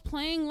 I was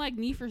playing like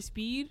Need for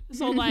Speed,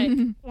 so like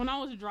when I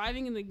was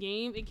driving in the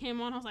game, it came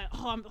on. I was like,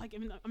 oh,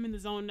 I'm in the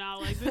zone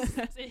now. Like this,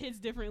 it hits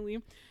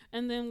differently.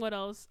 And then what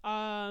else?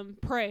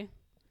 Pray,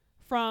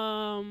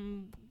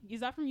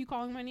 is that from You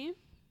Calling My Name?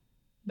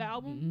 The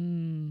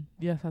album?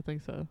 Yes, I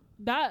think so.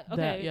 That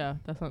okay? That, yeah,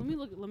 that sounds.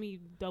 Let me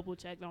double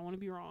check. I don't want to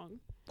be wrong.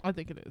 I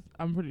think it is.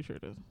 I'm pretty sure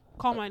it is.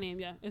 Call My Name,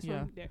 yeah, it's Yeah.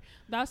 from there.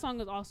 That song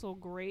is also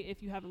great.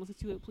 If you haven't listened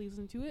to it, please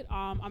listen to it.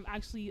 I'm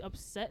actually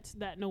upset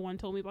that no one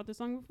told me about this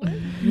song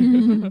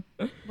before,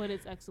 but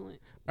it's excellent.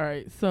 All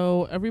right,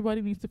 so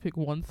everybody needs to pick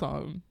one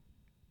song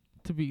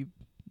to be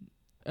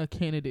a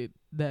candidate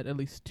that at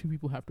least 2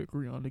 people have to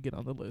agree on to get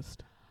on the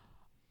list.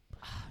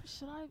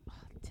 Should I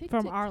Tick,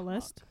 From Tick, our Tock?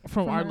 list.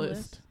 From our our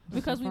list.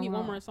 Because we From need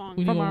one our- more song.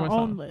 We need From one our more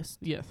own song. list.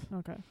 Yes.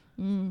 Okay.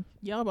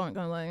 Y'all aren't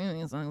gonna like any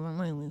songs on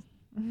my list.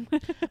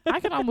 I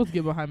can almost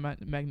get behind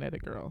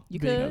Magnetic Girl. You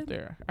being could? up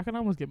there. I can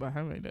almost get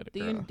behind Magnetic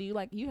Girl. Do you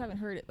like? You haven't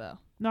heard it though.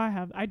 No, I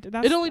have. I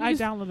only needs-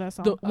 downloaded that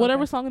song.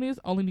 Whatever Okay. song it is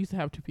only needs to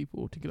have 2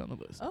 people to get on the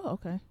list. Oh,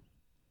 okay.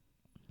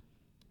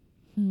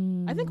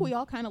 I think we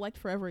all kind of liked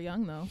Forever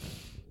Young though.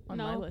 On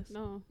my list.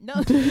 No. No.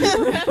 I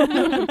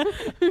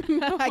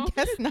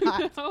guess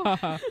not.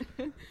 No.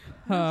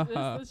 It's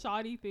the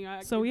shoddy thing.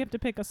 So we have to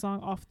pick a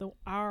song off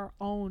our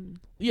own.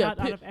 Yeah. Not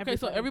out of Okay,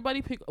 so everything.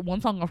 everybody pick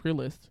one song off your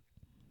list.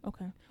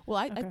 Okay. Well,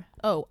 I Okay.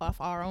 off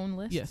our own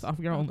list. Yes, off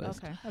your own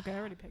list. Okay. Okay, I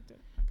already picked it.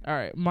 All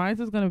right, mine's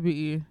is gonna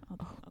be.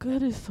 Okay.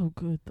 Good is so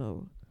good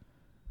though.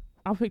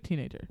 I'll pick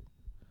Teenager.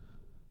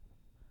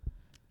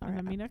 All And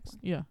right. then me next.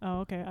 Yeah. Oh,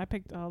 okay. I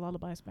picked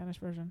Lullaby Spanish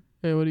version.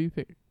 Hey, what do you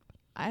pick?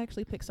 I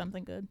actually picked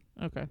something good.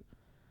 Okay.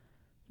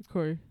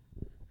 Corey.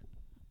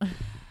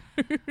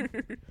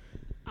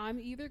 I'm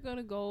either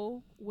gonna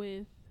go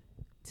with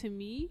To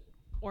Me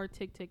or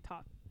Tick Tick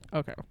Tock.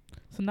 Okay.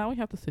 So now we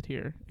have to sit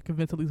here and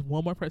convince at least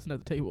one more person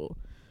at the table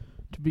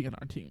to be on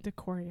our team.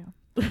 Decoria.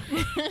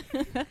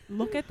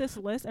 Look at this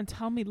list and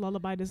tell me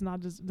Lullaby does not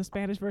just the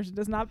Spanish version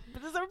does not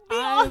deserve to be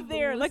I've on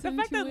there. Like the listened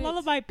fact to that it.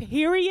 Lullaby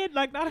period,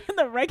 like not even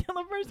the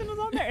regular version is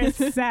on there is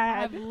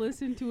sad. I've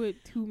listened to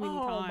it too many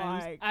Oh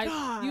times. my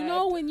God. You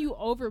know when you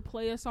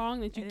overplay a song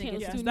that you And it can't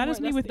gets- listen Yes, to that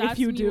is me anymore? with That's If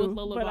You me Do, with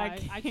Lullaby. but I I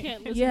can't can't.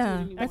 listen to it Yeah,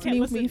 anymore. that's can't me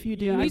with me listen- if you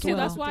do. yeah, Me as too. well.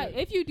 That's why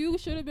If You Do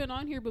should have been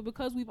on here, but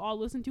because we've all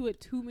listened to it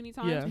too many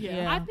times, Yeah.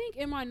 Yeah. I think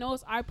in my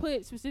notes I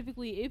put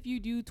specifically If You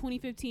Do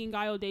 2015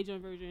 Gaio Deja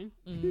version,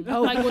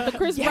 Oh, like with the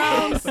Chris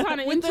Brown kind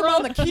of With them intro.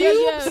 on the cubes.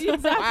 Yeah,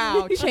 exactly.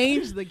 Wow,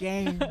 change the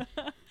game.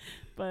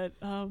 But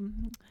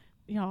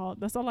y'all,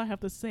 that's all I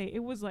have to say.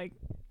 It was like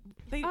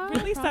they I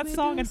released that probably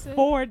song do in say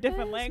 4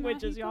 different it's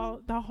languages, Mexico.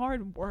 y'all. The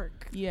hard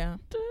work. Yeah.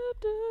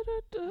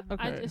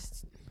 Okay. I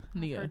just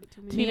Nia. heard it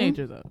too many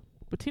Teenager though.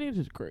 But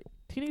Teenager's great.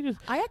 Teenager's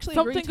I actually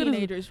Something agree. Good is-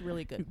 Teenager is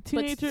really good.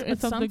 Teenager but, and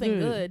but Something something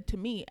Good. to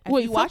me. If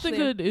wait, you watch Something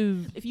their, Good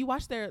is If you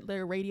watch their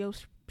radio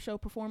show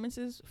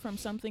performances from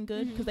Something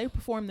Good, because they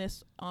performed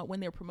this when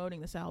they were promoting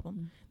this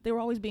album, they were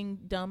always being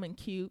dumb and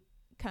cute,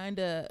 kind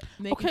of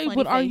making okay. funny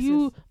But are faces.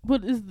 you?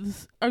 But is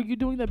this? Are you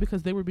doing that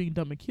because they were being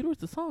dumb and cute, or is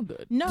the song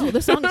good? No, the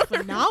song is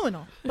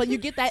phenomenal. But you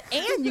get that,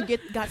 and you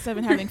get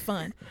Got7 having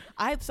fun.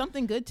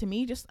 Something Good to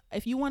me. Just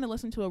if you want to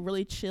listen to a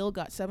really chill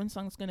Got7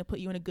 song, that's going to put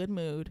you in a good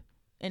mood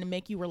and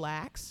make you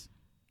relax.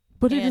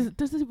 But And-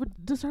 does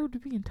it deserve to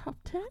be in top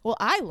 10? Well,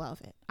 I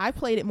love it. I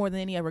played it more than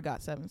any other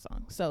Got7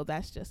 song, so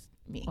that's just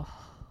me.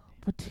 Oh.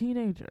 But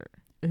Teenager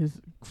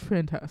is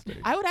fantastic.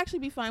 I would actually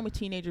be fine with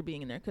Teenager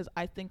being in there because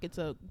I think it's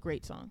a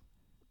great song.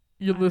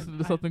 You're I- listening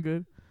to I- Something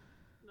Good?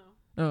 No.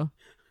 Oh.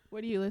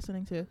 What are you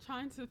listening to?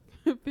 Trying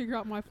to figure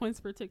out my points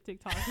for Tick Tick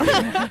Tock.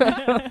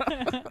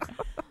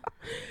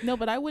 No,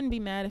 but I wouldn't be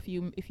mad if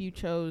you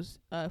chose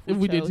If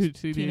we did chose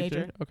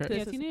Teenager. Okay. This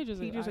Yeah, is- Teenager's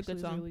Teenager's a actually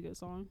good song. a really good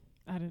song.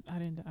 I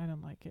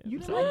didn't like it. You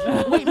I'm didn't sorry.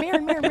 like Wait,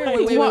 Maren,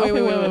 wait. We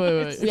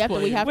have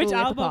to Explain. Which to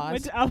album? pause.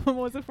 Which album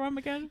was it from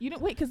again? You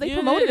didn't wait because they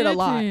promoted it a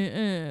lot.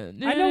 I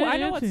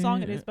know what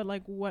song it is, but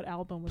like what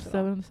album was it?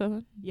 7 of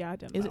 7? Yeah, I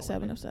didn't. Is know it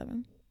 7 of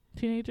 7?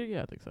 Teenager?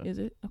 Yeah, I think so. Is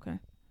it okay?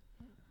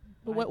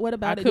 But I- what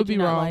about I it? could did you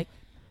be not wrong. like?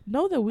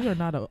 Know that we are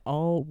not a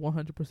all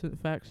 100%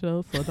 fact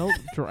show, so don't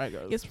drag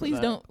us. Yes, for please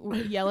that.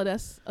 don't yell at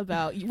us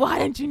about why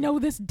didn't you know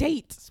this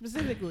date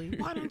specifically?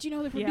 Why don't you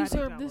know the Yeah, I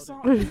producer did of this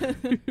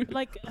download song?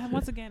 Like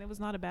once again, it was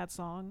not a bad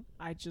song.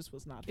 I just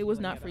was not. It was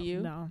feeling not for up.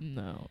 you? No.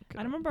 No.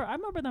 I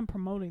remember them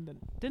promoting the.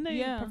 Didn't they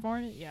Yeah.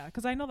 perform it? Yeah,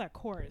 because I know that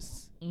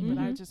chorus. Mhm.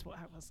 But I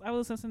Mhm.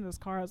 was listening to this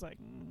car. I was like,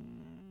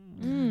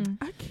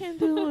 I can't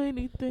do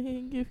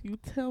anything if you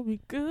tell me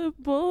good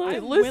boy.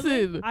 I'm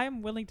Listen.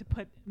 I'm willing to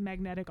put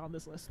Magnetic on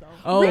this list though.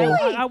 Oh.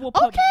 Really? I will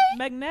put Okay.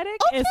 Magnetic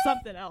Okay. is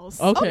something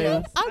else. Okay.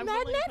 I'm I'm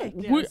willing to magnetic.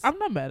 put- We- yes. I'm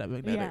not mad at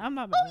Magnetic. Yeah, I'm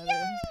not Magnetic.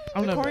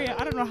 I'm not Victoria, mad.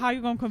 I don't know how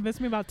you're gonna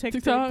convince me about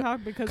TikTok?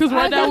 TikTok because Because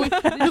right now you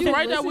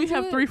we listen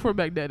have to 3 it? for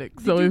Magnetic.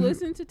 Did So you if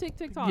listen to Tick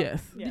Tick Tock?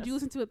 yes. Did you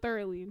listen to it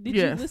thoroughly? Did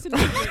Yes. you listen to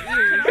it with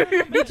your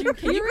ears? Did you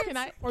hear it? Can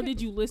I- Or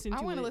did you listen to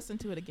I it? want to listen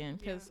to it again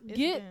because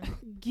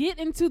Get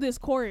into this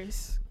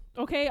chorus.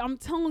 Okay? I'm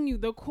telling you,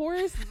 the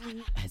chorus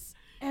is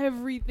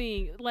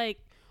everything. Like,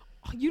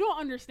 you don't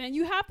understand.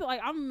 You have to, like,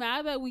 I'm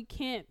mad that we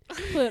can't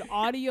put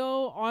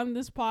audio on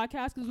this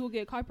podcast because we'll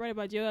get copyrighted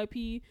by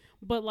JYP.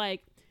 But,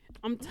 like,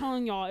 I'm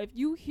telling y'all, if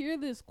you hear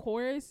this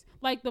chorus,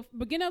 like, the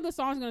beginning of the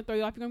song is going to throw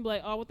you off. You're going to be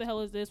like, oh, what the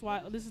hell is this?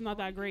 Why? This is not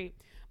that great.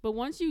 But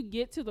once you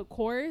get to the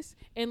chorus,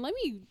 and let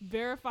me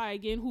verify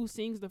again who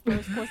sings the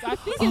first chorus. I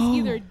think it's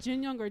either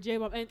Jin Young or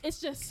J-Bom, and it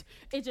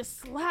just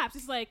slaps.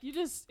 It's like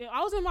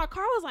I was in my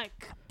car, I was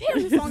like,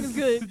 damn, this song is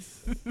good.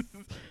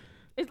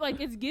 It's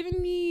like it's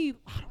giving me,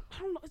 I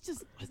don't know, it's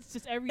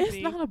just everything.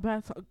 It's not a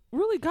bad song.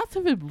 Really,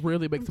 Got7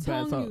 really makes I'm a bad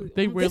telling song. you,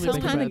 they I'm really This telling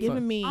is make a kind bad of giving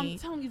song. me I'm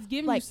telling you, it's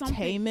giving you like something.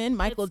 Taemin,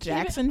 Michael It's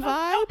giving- Jackson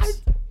I-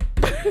 vibes.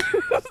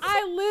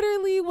 I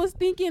literally was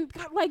thinking,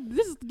 God, like,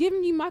 this is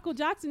giving me Michael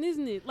Jackson,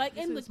 isn't it? Like,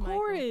 This in the is Michael.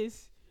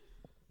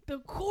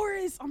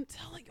 chorus, I'm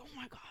telling you, oh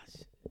my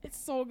gosh, it's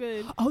so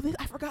good. Oh,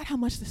 I forgot how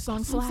much this song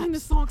I'm saying slaps. the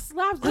song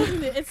slaps,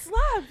 doesn't it? It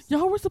slaps.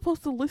 Y'all were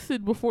supposed to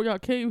listen before y'all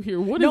came here.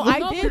 What No, is it? I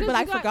No, did, because but I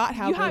you got- forgot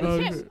how you have-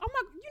 good. you can't- I'm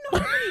like, you know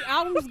how many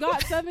albums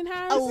Got7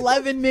 has?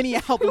 11 mini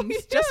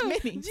albums, just Yeah,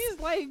 minis. Just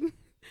like,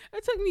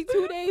 it took me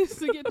 2 days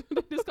to get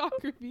the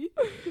discography.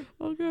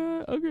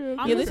 Okay.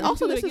 I'm Yeah, listening this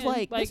also to it this is again.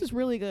 like this is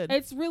really good.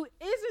 It's really,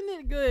 isn't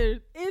it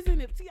good?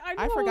 Isn't it? See, I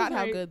I know forgot was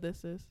how like- good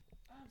this is.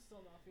 I'm still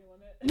not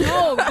feeling it.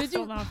 No, did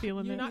Still you? not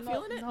feeling You're it. not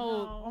feeling it?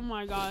 No. Oh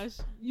my gosh,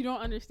 you don't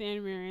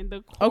understand, Marion.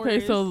 The chorus.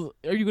 Okay, so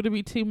are you gonna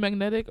be Team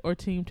Magnetic or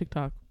Team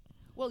TikTok?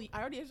 Well,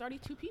 there's already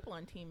 2 people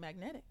on Team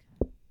Magnetic.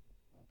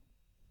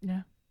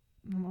 Yeah,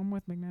 I'm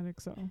with Magnetic.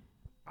 So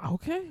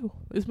Okay,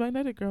 it's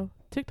Magnetic, girl.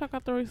 TikTok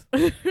got the race.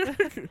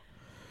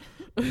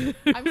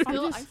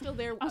 I'm still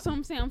there. That's what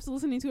I'm saying. I'm still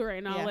listening to it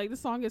right now. Yeah. Like the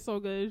song is so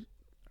good.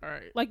 All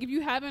right. Like if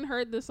you haven't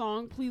heard the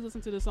song, please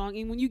listen to the song.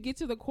 And when you get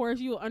to the chorus,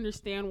 you'll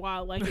understand why I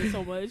like it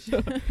so much.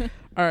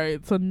 All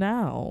right. So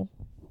now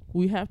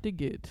we have to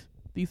get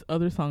these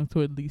other songs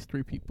to at least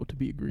 3 people to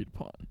be agreed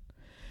upon.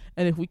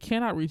 And if we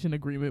cannot reach an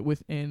agreement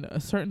within a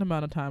certain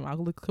amount of time,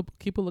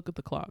 keep a look at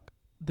the clock.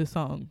 This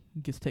song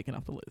gets taken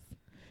off the list.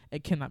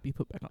 It cannot be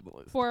put back on the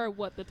list. For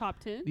what, the top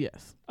 10?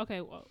 Yes.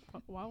 Okay, well,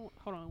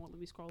 hold on. Let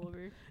me scroll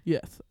over.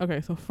 Yes. Okay.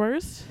 So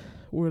first,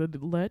 we're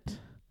gonna let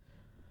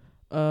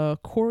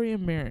Corey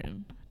and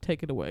Marion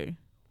take it away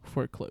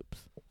for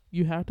Eclipse.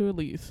 You have to at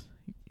least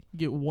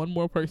get one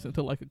more person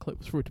to like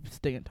Eclipse for it to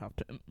stay in top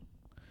 10.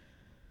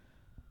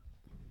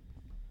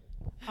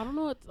 I don't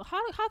know.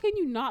 How can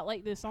you not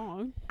like this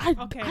song? I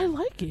Okay.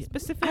 like it.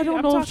 specifically, I don't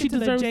I'm know if talking she to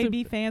the deserves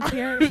JB fans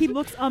here. He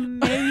looks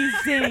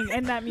amazing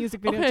in that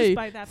music video. Okay, Just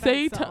by that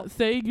say by itself.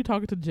 say you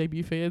talking to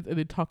JB fans and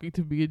then talking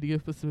to me and Nia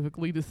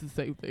specifically. This is the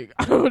same thing.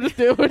 I don't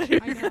understand what you.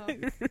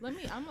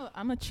 I know.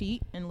 I'm a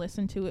cheat and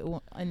listen to it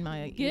in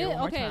my ear one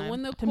more time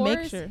when the to make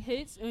chorus sure.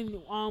 hits and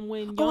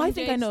when Oh, I Young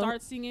think Jay I know.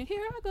 starts singing,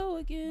 "Here I go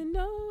again,"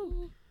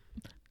 no.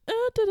 And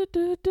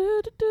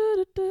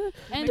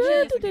Make sure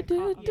then, it doesn't get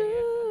caught.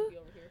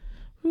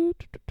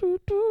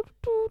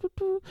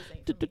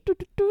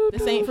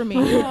 This ain't for me.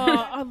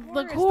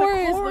 the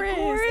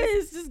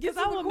chorus. Just get because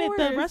to I'll the admit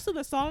the chorus. rest of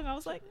the song, I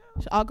was like,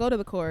 I'll go to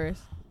the chorus.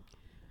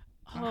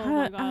 Oh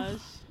my gosh.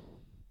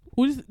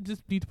 We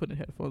just need to put in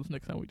headphones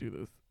next time we do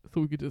this,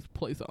 so we could just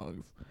play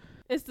songs.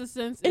 It's the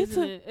sense, It's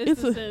isn't a- it?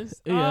 It's the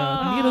sense.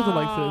 yeah, Nia doesn't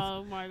like sense.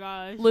 Oh my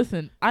gosh.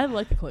 Listen, I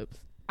like Eclipse.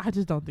 I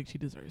just don't think she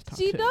deserves top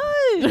She 10.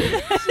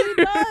 does. She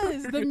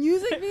does. The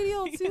music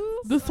video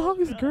too. The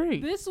song is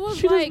great. This was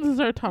She like, doesn't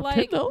deserve top 10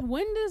 like though.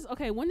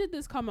 when did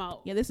this come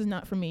out? Yeah, this is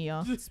not for me,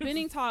 y'all.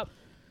 Spinning Top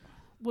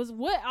was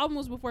what album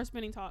was before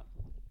Spinning Top?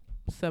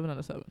 7 out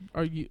of 7.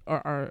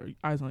 Are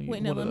Eyes on You?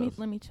 Wait, no, one of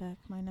let me those. check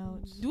my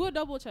notes. Do a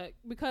double check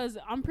because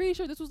I'm pretty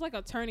sure this was like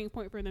a turning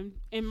point for them.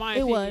 In my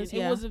It opinion, was,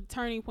 yeah. it was a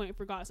turning point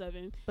for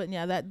GOT7. But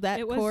yeah, that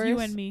it was chorus. You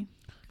and Me.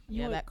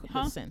 Yeah, You that would-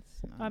 makes sense.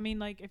 No. I mean,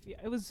 like, if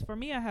it was for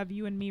me, I have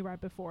You and Me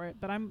right before it,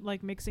 but I'm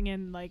like mixing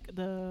in like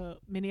the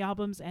mini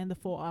albums and the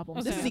full album.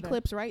 Okay. This is together.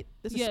 Eclipse, right?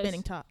 This Yes. is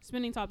Spinning Top.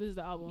 Spinning Top is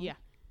the album. Yeah.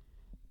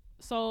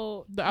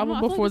 So The I don't know, album I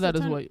feel before like that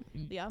it's is a what?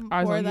 The album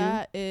Eyes before on You?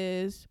 that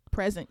is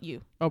Present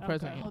You. Oh, Okay.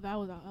 Present. Oh, that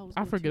was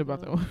I good forget too,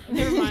 about though.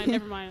 that one.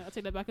 Never mind. I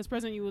take that back. Because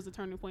Present You was a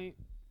turning point.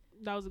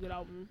 That was a good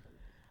album.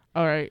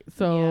 All right, Yeah,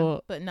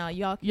 so but now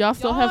y'all y'all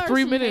still Y'all have are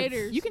 3 some minutes.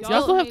 haters. You can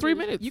Y'all still have 3 haters.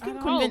 minutes. You can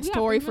I don't convince we got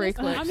Tori 3 for minutes.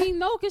 Eclipse. I mean,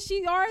 no, because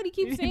she already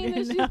keeps saying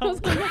that she No. was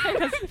gonna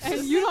like,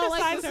 and you don't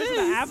like the There's the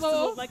sense, absolute,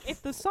 so like,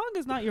 if the song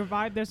is not your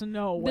vibe, there's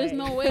no way. there's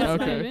no way to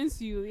Okay.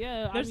 convince you.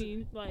 Yeah, There's- I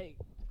mean, like,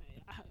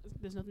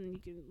 there's nothing you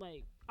can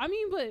like. I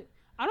mean, but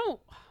I don't.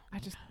 I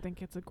just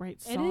think it's a great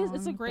It song. is.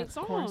 It's a great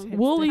that chorus song. hits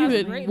We'll leave has a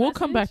it. great We'll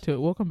come back message. to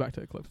it. We'll come back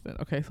to Eclipse then.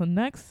 Okay, so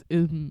next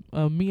is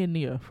me and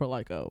Nia for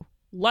Lyco.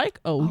 Lyco,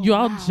 Oh,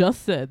 y'all wow.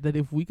 just said that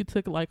if we could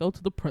take Lyco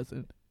to the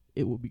present,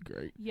 it would be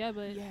great. Yeah,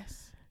 but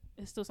Yes.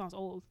 it still sounds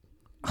old.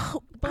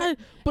 but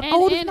and-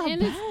 old is and- not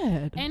and it's-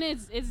 bad. And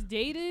it's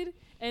dated,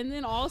 and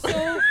then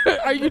also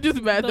Are you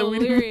just mad the that we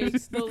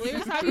lyrics. The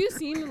lyrics. Have you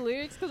seen the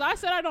lyrics? Because I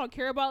said I don't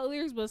care about the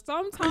lyrics, but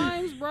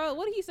sometimes, bro,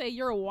 what did he say?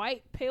 You're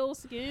white, pale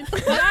skin.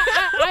 Like,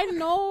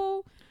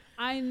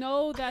 I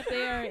know that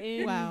they are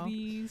in Wow.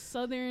 the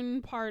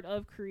southern part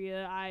of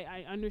Korea.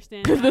 I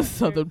understand the that.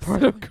 southern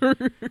part of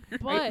Korea?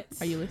 But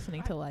Are you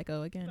listening to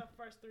Lyco again? The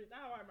first 3.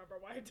 Now I remember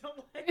why I don't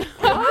like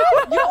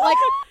You don't like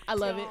it? I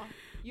love it.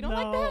 You don't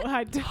no, like that?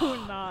 I do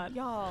not.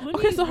 Y'all. Let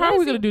Okay, me- so how what are we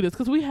is gonna it? do this?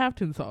 Because we have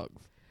 10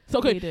 songs. So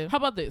okay, We do. how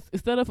about this?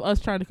 Instead of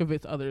us trying to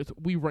convince others,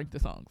 we rank the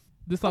songs.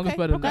 This song is Okay,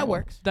 better than that that one.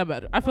 works. That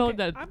better. I feel like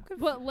Okay, that. I'm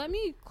But let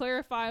me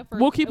clarify for.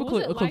 We'll keep a was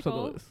clip- it a clip on the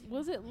Lyco? list.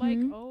 Was it like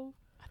Mhm.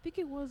 I think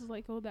it was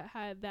Lyco that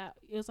had that.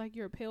 It was like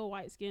your pale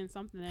white skin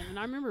something, and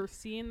I remember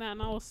seeing that,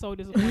 and I was so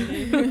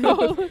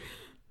disappointed.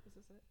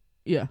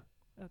 Yeah.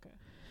 Okay.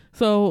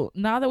 So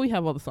now that we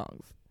have all the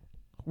songs,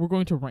 we're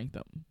going to rank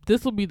them.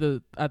 This will be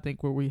I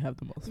think where we have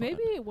the most. Maybe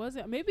fun. it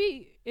wasn't.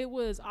 Maybe it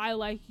was I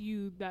Like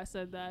You that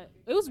said that.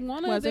 It was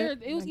one of Was their.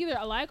 it? It was Like- either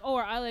I Like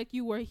or I Like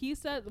You, where he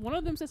said one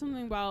of them said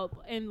something about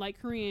in like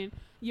Korean,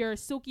 your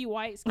silky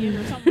white skin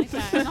or something like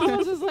that. And I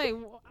was just like,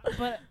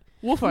 but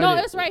We'll find no,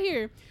 it. it's right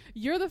here.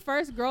 You're the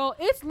first girl.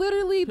 It's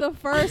literally the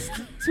first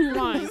 2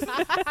 lines.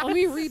 Let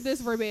me read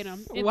this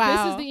verbatim. This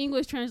Wow. is the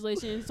English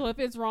translation. So if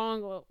it's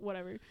wrong, well,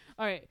 whatever.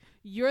 All right.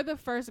 You're the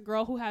first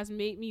girl who has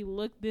made me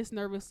look this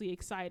nervously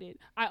excited.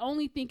 I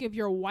only think of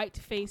your white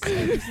face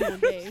every single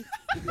day.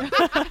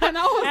 And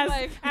I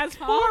was as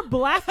four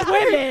black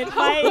women,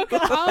 like,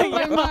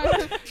 I was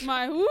like,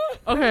 my who?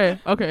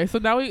 Okay. So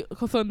now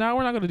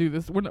we're not gonna do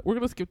this. We're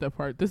gonna skip that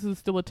part. This is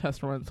still a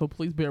test run, so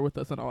please bear with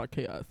us in all our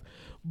chaos.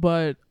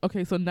 But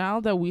okay, so now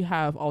that we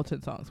have all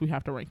 10 songs, we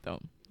have to rank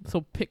them.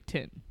 So pick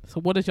 10. So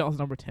what is y'all's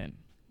number 10?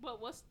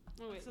 But what's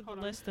wait, the hold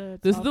on. list.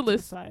 This is the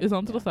list. It's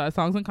on to the side.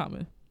 Songs in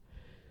common.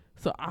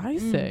 So I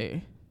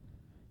say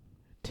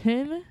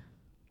 10.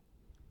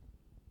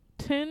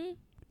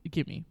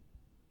 Give me.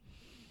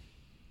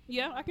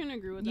 Yeah, I can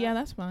agree with that. Yeah,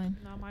 that's fine.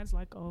 No, mine's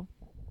like, oh.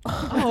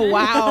 Oh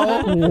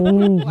wow.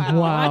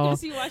 Wow. I can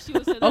see why she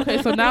would say that.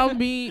 Okay, so now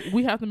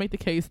we have to make the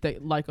case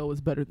that Lyco is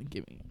better than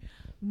Gimme.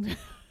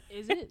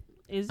 Is it?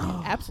 Is it?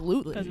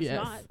 Absolutely. Because it's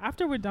Yes. not.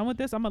 After we're done with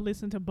this, I'm gonna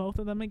listen to both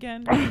of them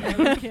again.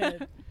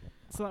 Again.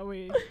 So that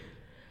we.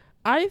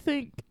 I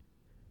think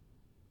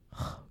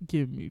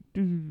give me.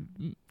 Give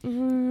me.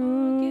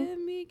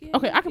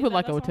 Okay, I can put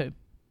like Lyco at 10.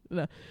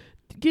 No.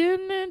 Give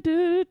me.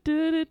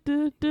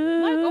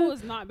 Lyco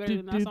is not better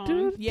than that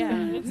song.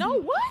 Yeah. It's- No,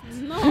 what?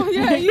 No,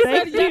 yeah, you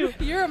said Thank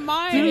you. your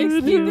mind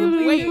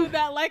instinctively knew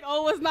that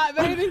Lyco was not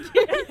better than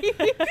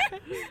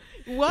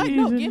Gimme. What?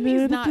 No,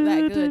 Gimme's not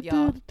that good,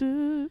 y'all.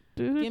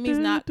 Gimme's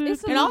not.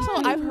 It's And also,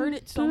 amazing. I've heard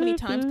it so many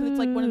times because it's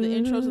like one of the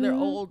intros of their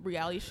old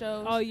reality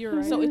shows. Oh, you're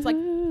right. So it's like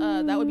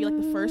that would be like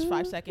the first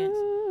 5 seconds.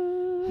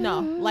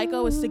 No,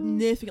 Lyco is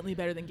significantly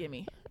better than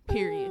Gimme.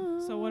 Period.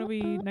 So what are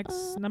we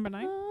next? Number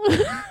 9.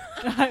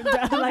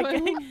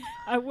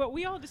 What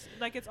we all just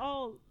like. It's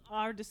all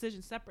our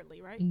decisions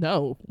separately, right?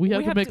 No, we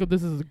have to make up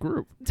this as a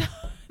group.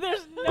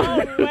 There's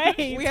no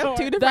way. We have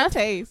 2 different That's-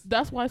 tastes.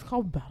 That's why it's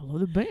called Battle of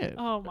the Band.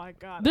 Oh my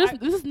god. This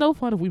is no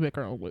fun if we make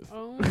our own list.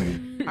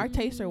 Our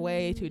tastes are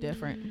way too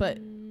different. But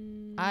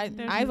I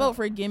There's vote no-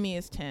 for Gimme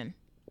is 10.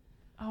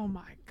 Oh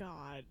my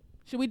god.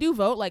 Should we do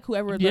vote like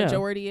whoever the Yeah.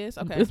 majority is?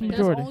 Okay. It's There's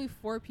majority. only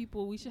 4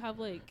 people. We should have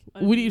like.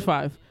 We need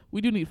 5.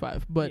 We do need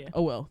 5, but Yeah.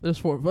 oh well. There's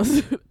 4 of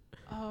us.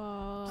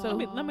 So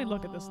let me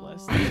look at this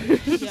list.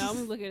 Yeah, I'm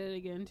gonna look at it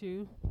again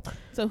too.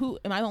 So who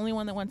am I the only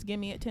one that wants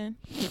Gimme at 10?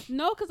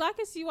 No, because I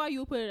can see why you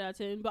would put it at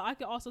 10, but I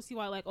can also see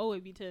why like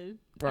would be 10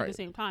 at Right. the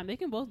same time. They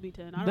can both be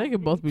 10. They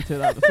can both be 10,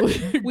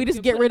 honestly. We just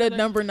can get put rid of another-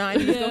 number 9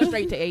 and just Yeah. go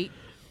straight to 8.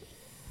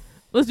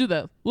 Let's do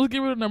that. Let's get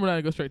rid of number 9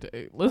 and go straight to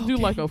 8. Let's do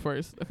Okay. Lyco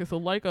first. Okay, so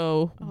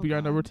Lyco will be our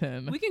God. number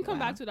 10. We can come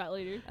Wow. back to that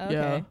later. Okay.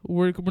 Yeah,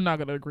 we're not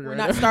gonna agree We're right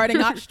not now. starting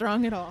out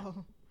strong at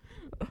all.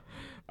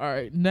 All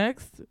right,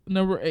 next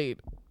number 8,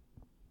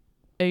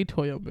 a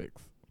Toyo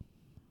mix.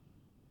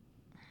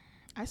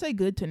 I say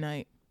good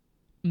tonight.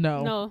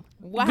 No. No,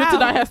 Wow. Good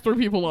Tonight has 3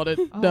 people on it.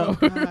 Oh, No.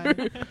 God.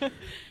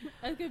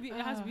 it could be.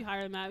 It has to be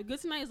higher than that. Good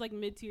Tonight is like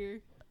mid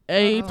tier.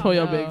 A Oh,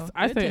 Toyo no. mix.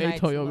 I Good say a Tonight's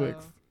Toyo low.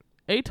 mix.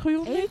 A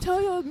Toyo A mix?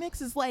 Toyo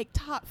mix is like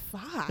top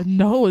 5.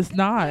 No, it's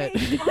not.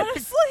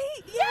 Honestly,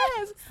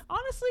 yes.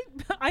 Honestly,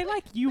 I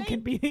like you can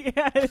be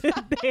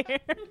there.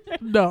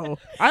 No.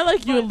 I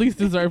like you at least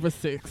deserve a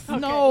 6. Okay,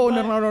 No.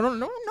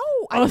 A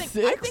I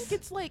 6? think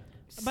it's like.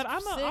 But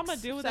I'm gonna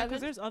 6, deal with that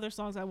because 7. there's other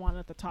songs I want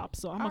at the top,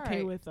 so I'm All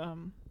okay right. with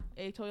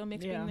A Toyo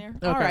mix Yeah. being there.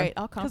 Okay. All right,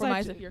 I'll 'Cause I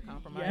compromise ju- if you're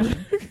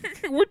compromising.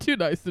 We're too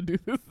nice to do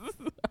this.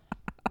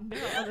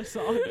 there are other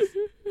songs.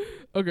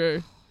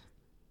 Okay.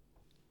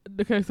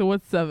 Okay, so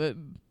what's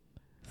 7?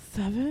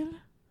 7?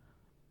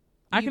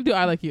 I You- can do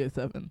I Like You at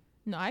 7.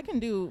 No, I can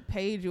do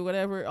Paige or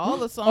whatever. All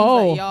the songs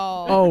Oh. that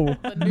y'all. Oh,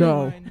 the new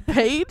no. one.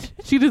 Paige?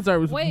 She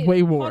deserves Wait,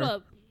 way more. hold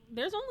up.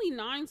 There's only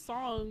 9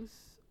 songs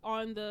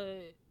on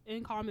the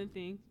In Common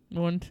thing.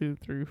 1, 2,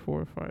 3,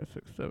 4, 5,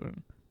 6,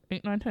 7,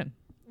 8, 9, 10.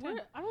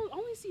 Where? I don't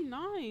only see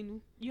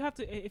 9. You have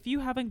to if you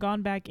haven't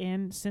gone back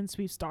in since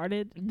we've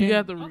started. You then-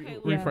 have to Okay,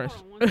 refresh.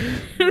 Hold on, one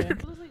second. Yeah. I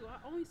was like,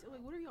 I only see,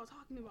 like, what are y'all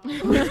talking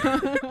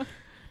about?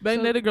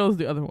 Magnetic Girl is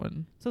the other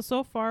one.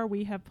 So far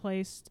we have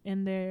placed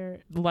in there.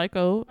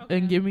 Lyco Okay,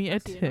 and Give Me I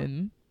at see it now.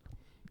 10.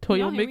 Toyo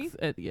y'all hear Mix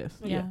at yes.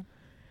 Okay. Yeah.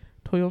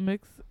 Toyo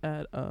Mix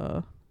at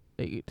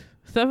 8.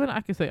 7 I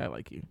can say I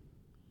Like You.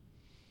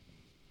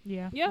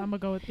 Yeah. Yeah. I'm gonna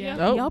go with Yeah.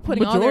 Oh, Y'all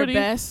putting majority. all their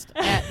best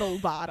at the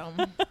bottom.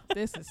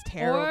 This is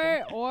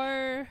terrible.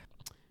 Or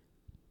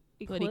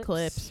Put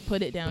Eclipse.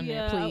 Put it down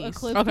Yeah, there, please.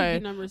 Eclipse Okay. could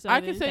be number 7.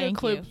 I can say Thank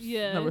Eclipse you.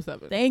 number Yeah.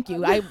 7. Thank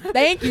you.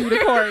 Thank you,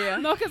 Decoria.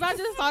 No, because I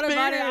just thought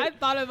about it. I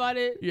thought about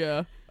it.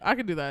 Yeah, I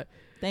can do that.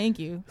 Thank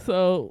you.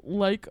 So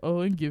like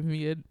and Give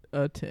Me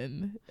a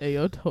 10.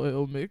 Ayo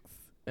Toyo Mix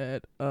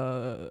at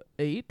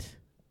 8.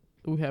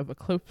 We have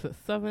Eclipse at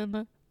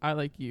 7. I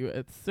Like You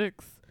at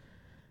 6.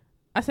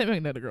 I say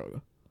Magnetic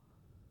Girl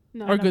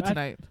No, or no, Good at-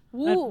 Tonight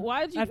Woo,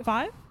 why did you? At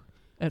 5?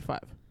 at 5.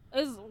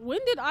 When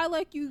did I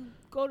Like You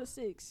go to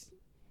 6?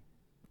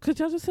 Cause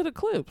y'all just said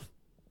Eclipse.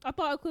 I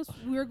thought Eclipse.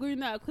 We were agreeing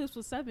that Eclipse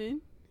was 7.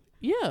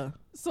 Yeah.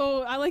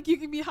 So I Like You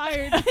can be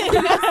higher.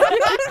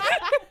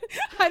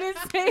 I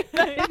didn't say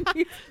that it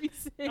needs to be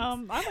 6.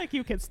 I like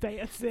you can stay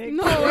at 6.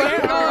 No,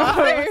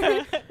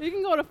 you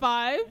can go to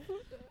 5.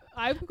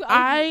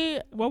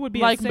 I What would be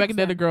like a 6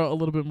 Magnetic then? Girl a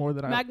little bit more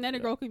than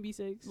Magnetic Girl can be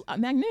 6.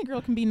 Magnetic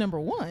Girl can be number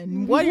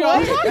 1. What are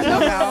y'all talking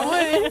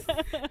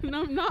about?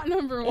 No, not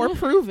number Or 1.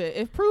 Prove It.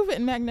 If Prove It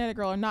and Magnetic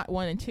Girl are not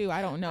 1 and 2,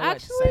 I don't know what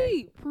to say.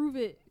 Actually, Prove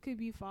It could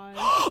be 5.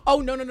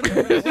 Oh, no.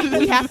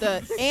 We have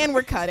to, and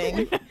we're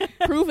cutting.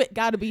 Prove It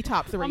got to be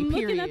top 3, I'm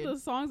period. looking at the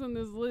songs on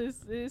this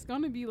list. It's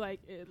gonna be like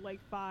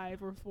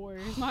 5 or 4.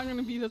 It's not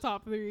gonna be the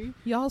top 3.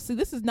 Y'all see,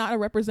 this is not a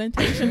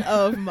representation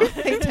of my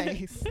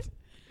taste.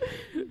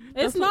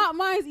 It's not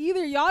mine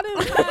either. Y'all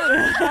didn't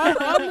have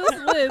on this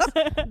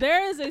list.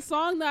 There is a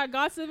song that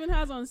GOT7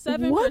 has on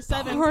 7 for What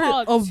 7 part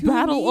called of To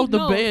Battle Me? of the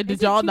No, Band did is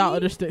it y'all To not Me?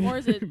 understand? Or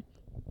is it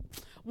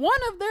one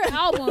of their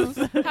albums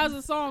has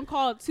a song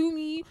called To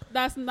Me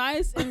that's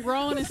nice and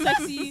grown and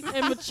sexy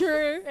and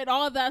mature and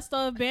all of that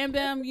stuff. Bam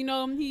Bam, you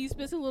know, he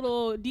spits a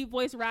little deep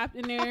voice rap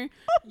in there.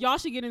 Y'all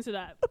should get into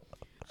that.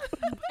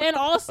 And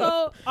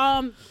also,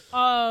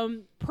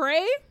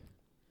 Pray,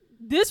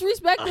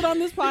 disrespected on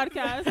this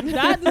podcast.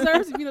 That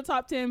deserves to be in the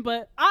top 10,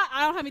 but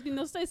I don't have anything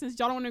else to say since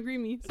y'all don't want to agree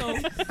with me. So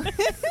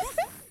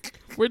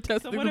We're So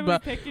testing what the are we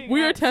balance. picking?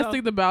 We are So-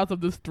 testing the balance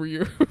of this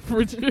 3-year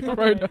fridge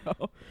right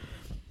now.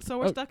 So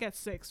we're stuck at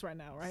 6 right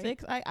now, right?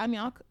 6? I mean,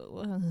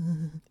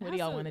 what do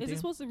y'all want to Is do? it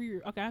supposed to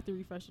be? Okay, I have to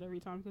refresh it every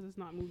time because it's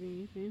not moving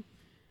anything.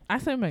 I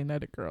say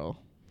Magnetic Girl.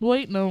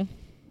 Wait, no.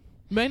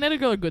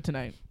 Magnetic Girl are good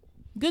tonight.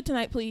 Good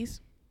tonight,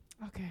 please.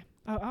 Okay.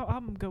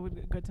 I'm good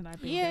with Good Tonight.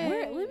 Baby.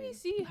 Yeah. Let me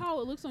see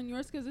how it looks on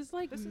yours because it's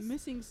like This is-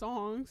 missing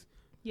songs.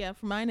 Yeah,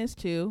 for mine is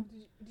 2.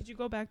 Did you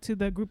go back to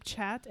the group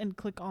chat and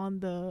click on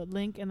the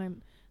link and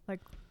then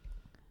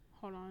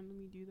Hold on, let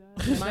me do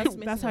that. Mine's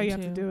that's how missing you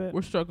have to too. do it.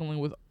 We're struggling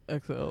with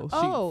XL.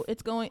 Oh,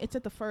 it's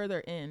at the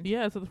further end.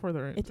 yeah, it's at the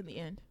further end. It's at the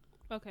end.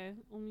 Okay,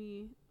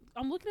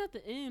 I'm looking at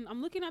the end.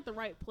 I'm looking at the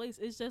right place.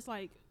 It's just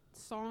like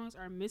songs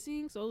are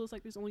missing, so it looks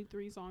like there's only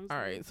 3 songs. All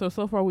left. right,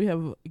 so far we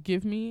have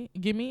Gimme,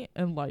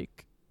 and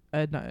Like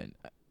at 9.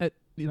 At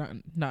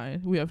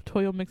 9, we have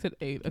Toyo Mix at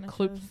 8, Can I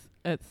Eclipse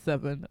at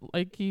 7,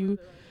 Like You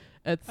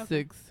at Okay.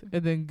 6,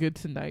 and then Good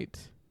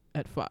Tonight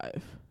at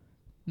 5.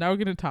 Now we're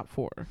getting top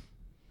 4.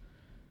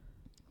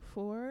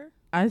 4.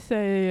 I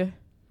say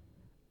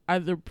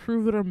either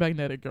Prove It or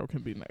Magnetic Girl can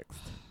be next.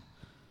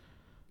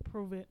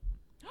 Prove it.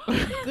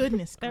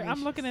 Goodness There, gracious.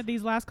 I'm looking at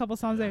these last couple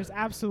songs. There's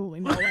absolutely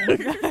no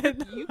way.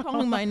 You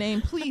calling my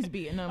name, please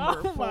be a number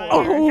Oh 4. my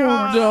Oh,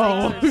 God.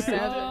 no. 6 or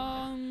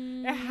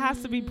 7. It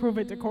has to be Prove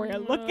It, Decoria.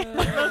 Look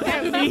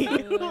at me.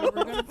 We're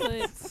gonna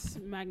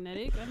put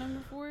Magnetic at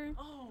number 4.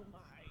 Oh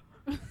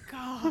my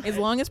God. As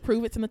long as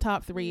Prove It's in the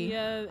top 3.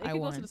 Yeah, it I can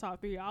go won. to the top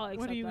 3. I'll accept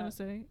What are you that. gonna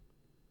say,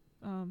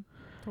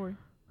 Tori?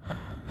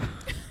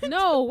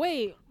 No,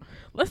 wait.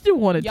 Let's do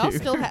 1 and 2. Y'all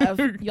still have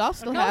No, this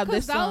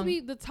because that would song. be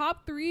the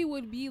top 3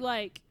 would be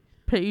like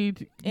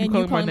Paige, And You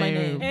You Calling My Calling My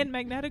Name. Name. And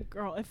Magnetic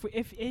Girl.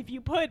 If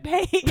you put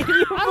Paige,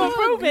 you I don't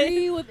Prove It.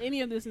 agree with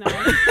any of this now.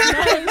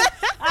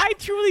 I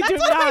truly do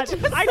not. I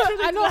truly I do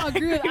don't not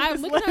agree with. I'm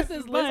this looking at list, this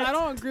list. but- I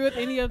don't agree with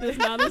any of this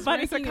now. This But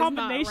it's a ranking is not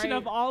combination right.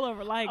 of all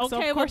over. Like, so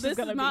Okay, of but course this it's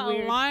gonna is be not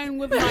weird. aligned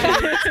with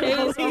my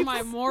taste or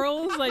my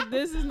morals. Like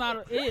this is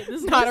not it.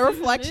 This Not a list isn't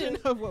reflection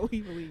it. of what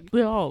we believe.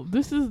 Y'all,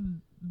 this is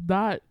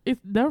not.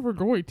 It's never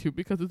going to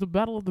because it's a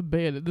battle of the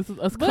band. And this is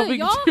us But coming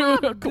y'all to.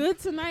 have Good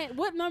Tonight.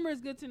 What number is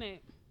Good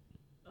Tonight?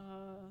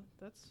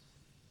 That's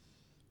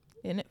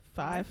Isn't it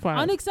 5? Fine.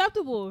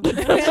 Unacceptable. It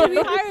should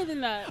be higher than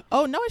that.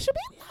 Oh, no, it should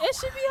be. It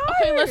should be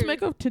higher. Okay, let's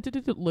make a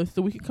tentative list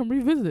so we can come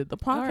revisit. The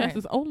podcast right.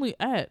 is only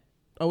at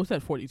it's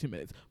at 42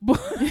 minutes. But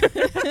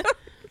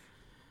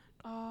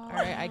All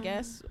right, I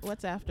guess.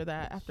 What's after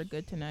that? After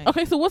Good Tonight?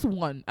 okay, so what's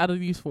 1 out of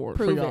these 4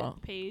 Prove for It. y'all?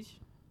 Page.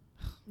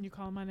 you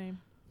call my name.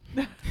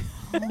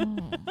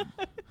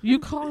 You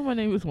Calling My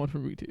Name is 1 for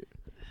me too.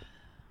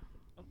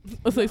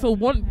 Let's say so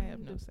 1. I have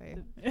no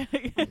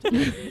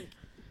say.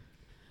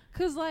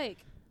 Cause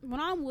like when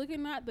I'm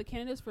looking at the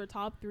candidates for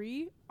top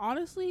 3,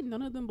 honestly,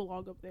 none of them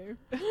belong up there.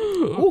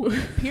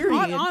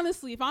 Period.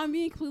 Honestly, if I'm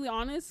being completely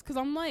honest, because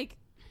I'm like,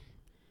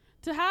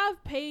 to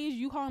have Paige,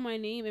 You Calling My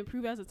Name, and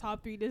Prove as a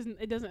top 3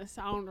 doesn't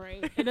sound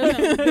right. It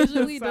doesn't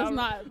visually does sound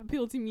not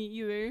appeal to me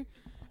either.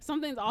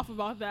 Something's off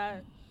about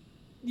that.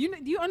 Do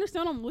you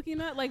understand what I'm looking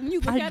at? Like when you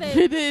look I at get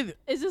it, it.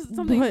 it's just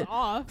something's but-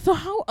 off. So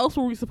how else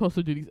were we supposed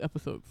to do these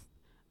episodes?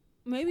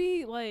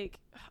 Maybe like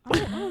I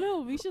don't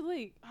know. We should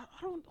like I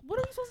don't. What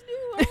are we supposed to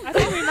do? I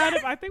think we might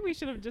have. I think we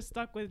should have just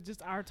stuck with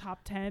just our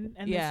top 10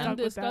 and Yeah. then stuck And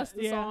with discuss that.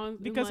 the songs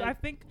and, because I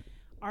like- think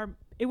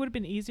it would have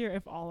been easier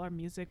if all our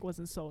music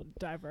wasn't so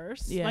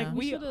diverse. Yeah. Like we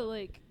we should have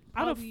like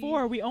out of probably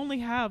 4, we only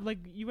have like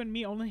you and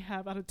me only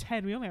have out of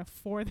 10, we only have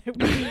 4 that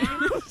we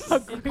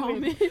agree in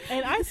common. with.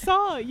 And I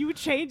saw you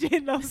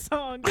changing those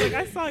songs. Like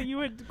I saw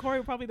you and Corey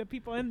were probably the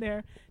people in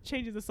there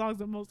changing the songs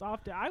the most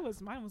often.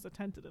 Mine was a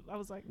tentative. I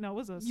was like, no, it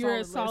was a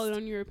You're solid solid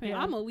list. on your opinion.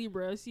 Yeah. I'm a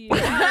Libra. See,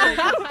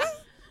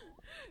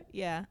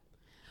 Yeah.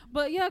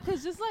 But yeah,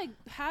 because just like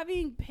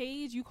having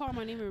Paige, You Call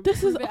My Name. And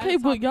This is Prove It okay,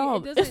 at but top y'all,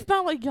 three, it doesn't- it's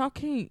not like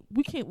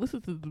we can't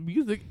listen to the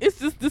music. It's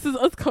just this is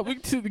us coming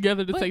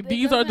together to But say it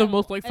these are the doesn't-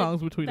 most like and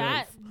songs between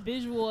that us.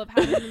 visual of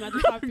having them at the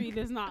top three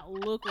does not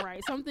look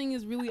right. Something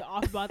is really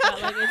off about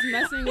that. Like it's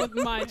messing with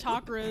my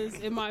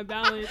chakras and my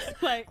balance.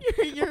 Like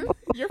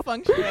your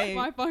feng shui.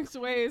 my feng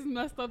shui is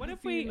messed up. What to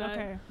if seeing we? that.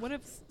 Okay. What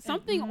if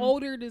Something Mhm.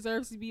 older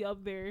deserves to be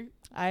up there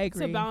I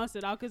agree. to balance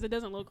it out because it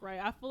doesn't look right.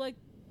 I feel like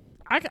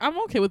I'm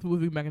okay with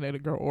moving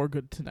Magnetic Girl or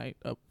Good Tonight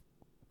up.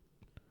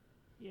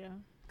 Yeah,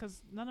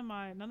 because none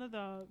of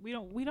the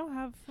we don't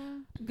have.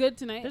 Good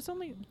Tonight There's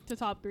only to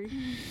top three.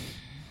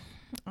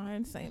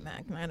 I'd say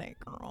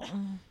Magnetic Girl.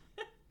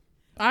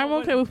 I'm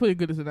okay with putting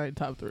Good Tonight in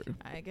top 3.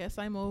 I guess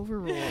I'm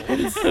overruled.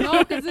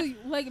 No, because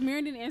like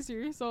Mary didn't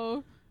answer.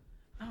 So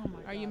Oh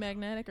my Are you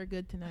magnetic or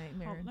Good Tonight, Oh,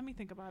 Mary? let me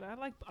think about it.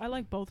 I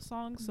like both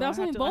songs. So that's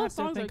I have when to, I both have to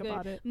songs are think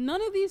about good. it. None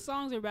of these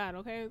songs are bad.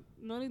 Okay,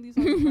 none of these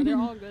songs are bad. They're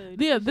all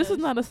good. Yeah, this is Just-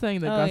 not a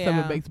saying that Oh, God7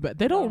 yeah. makes bad.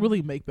 They don't No.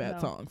 really make bad No.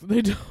 songs.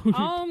 They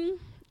don't.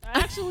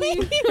 Actually,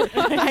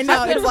 I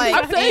know it's like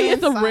I'm saying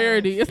it's a and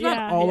rarity. It's not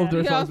Yeah, all yeah. of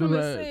their yeah, I was songs are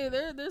gonna bad.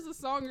 say there's a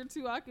song or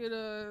two I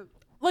could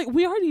Like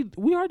we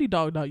already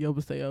dogged out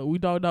Yobaseo. We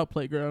dogged out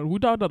Playground. We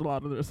dogged out a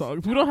lot of their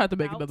songs. We don't have to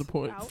make Out, another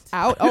point. out.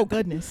 Out. Oh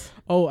goodness.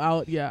 Oh,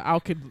 out. Yeah,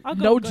 out can I'll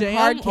go no with jam.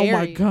 Hard Oh my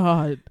Carry.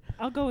 god.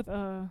 I'll go with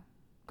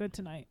Good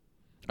Tonight.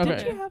 Okay.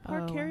 Did you have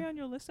Hard Oh. Carry on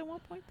your list at one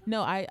point?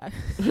 No, I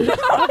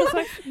was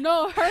like,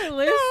 No, her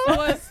list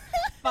was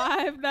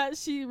 5 that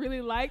she really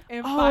liked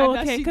and 5 oh,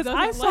 that okay, she because doesn't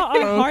I saw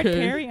like. a Hard Okay.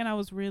 Carry and I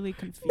was really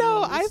confused.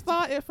 No, I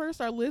thought at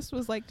first our list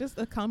was like just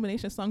a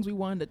combination of songs we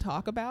wanted to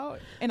talk about,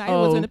 and I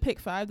was Oh. gonna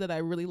pick 5 that I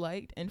really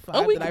liked and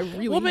 5 we that I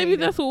really well, maybe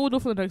hated. that's what we'll do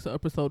for the next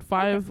episode.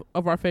 5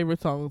 of our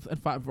favorite songs and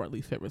 5 of our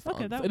least favorite songs.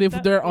 Okay, that- and if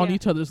that- they're on yeah.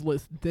 each other's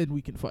list, then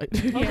we can fight.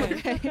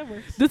 Okay, that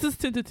works. This is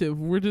tentative.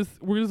 We're just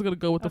gonna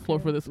go with the flow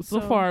Okay, for this. So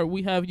so- far,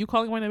 we have You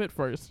Calling My Name at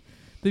first,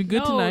 then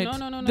Good No, Tonight,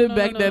 no, then no,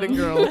 Magnetic no.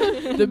 Girl,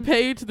 then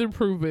Page, then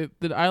Prove It,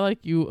 then I Like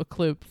You,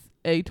 Eclipse,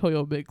 A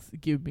Toyo Mix,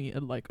 Give Me,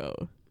 and Like Oh.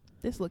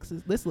 This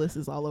list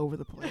is all over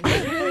the place.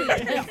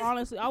 Yeah,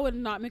 honestly, I would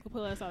not make a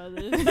playlist out of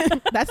this.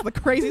 That's the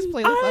craziest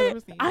playlist I've ever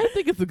seen. I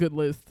think it's a good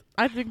list.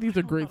 I think these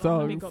are great Hold on,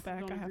 Let me songs. go back.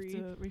 Don't I have agree.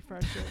 to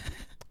refresh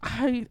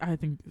it. I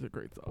think these are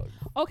great songs.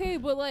 Okay,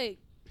 but like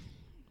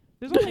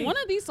There's only one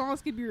of these songs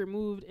could be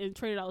removed and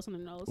traded out with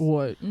something else.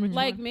 What? Mhm.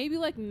 Like maybe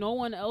like No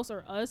One Else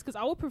or Us, because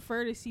I would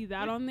prefer to see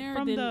that on there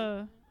from than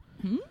the.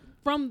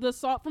 from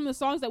the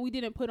songs that we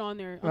didn't put on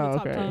there on Oh, the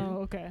top okay. 10. Oh,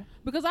 okay.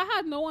 Because I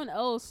had No One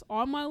Else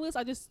on my list,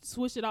 I just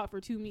switched it out for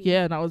To Me.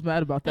 Yeah, and I was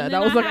mad about that. And I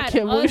then was like, I had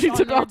can't believe Us she on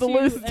took there off the too,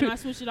 list. and I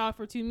switched it out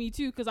for To Me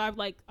too, because I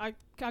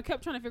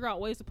kept trying to figure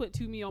out ways to put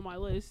To Me on my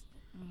list.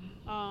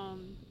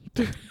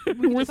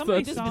 We're some of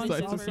such these songs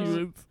decisive also-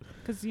 humans.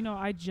 Because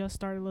I just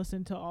started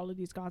listening to all of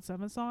these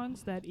GOT7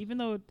 songs. That even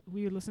though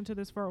we listened to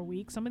this for a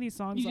week, some of these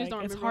songs You just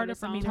don't it's remember harder what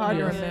the for me songs to are. hard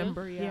to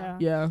remember. remember. Yeah.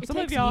 Yeah. It Some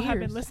of takes y'all have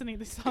years. been listening to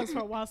these songs for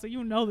a while, so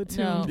you know the tunes.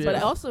 No, Yeah.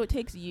 but also it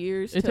takes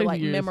years It to takes like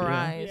years, yeah.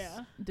 memorize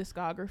Yeah.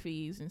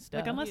 discographies and stuff.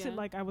 Like unless Yeah. it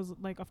like I was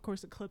like, of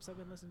course, Eclipse I've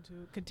been listening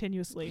to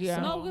continuously. Yeah.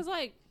 So. No, because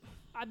like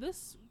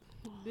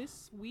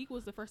this week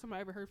was the first time I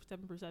ever heard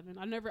 7 for 7.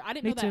 I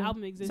didn't Me know that too.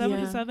 album existed.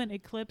 77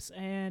 Eclipse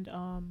and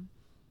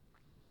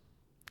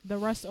the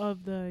rest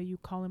of the You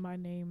Calling My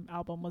Name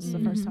album was the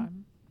first Mhm.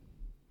 time.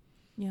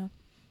 yeah,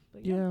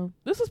 But Yeah.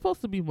 This is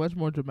supposed to be much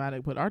more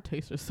dramatic, but our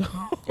tastes are so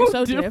it's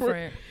so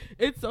different.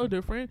 It's so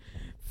different.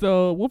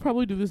 So we'll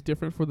probably do this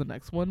different for the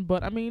next one.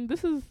 But I mean,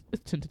 it's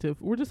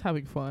tentative. We're just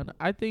having fun.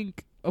 I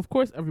think, of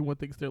course, everyone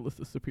thinks their list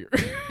is superior.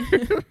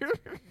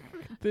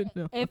 Then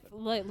no. If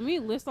let me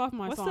list off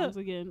my What's songs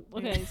the- again.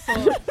 Okay, so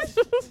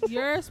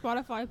your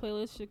Spotify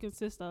playlist should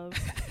consist of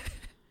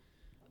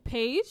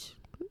Page,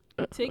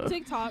 Tick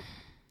Tick Tock,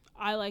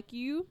 I Like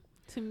You,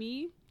 To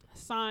Me,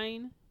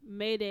 Sign,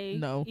 Mayday,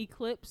 No.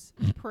 Eclipse,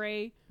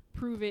 Pray,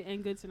 Prove It,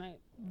 and Good Tonight.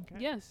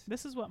 Okay. Yes.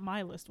 This is what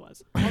my list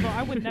was. Although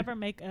I would never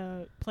make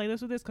a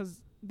playlist with this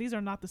because these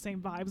are not the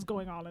same vibes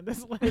going on in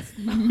this list.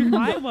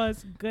 Mine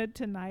was Good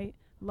Tonight,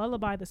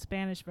 Lullaby, the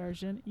Spanish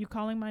version, You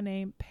Calling My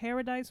Name,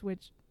 Paradise,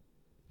 which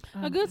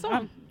A good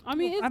song. I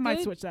mean, it's I might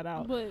good, switch that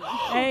out. but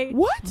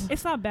What?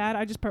 It's not bad.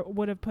 I just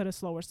would have put a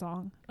slower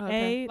song.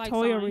 Okay. Like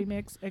Toya Sign.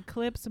 remix,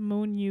 Eclipse,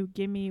 Moon You,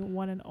 Gimme,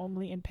 One and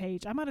Only, and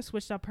Page. I might have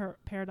switched up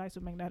Paradise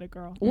with Magnetic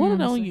Girl. One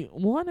and honestly.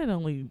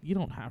 only. You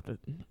don't have to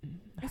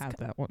have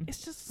that one.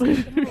 It's just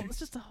it's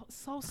just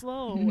so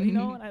slow, and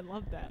I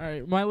love that. All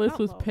right, my list Not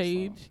was love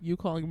Paige, song. You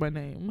Calling My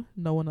Name.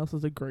 No One Else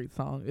is a great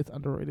song. It's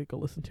underrated. Go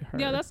listen to her.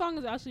 yeah, that song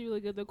is actually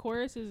really good. The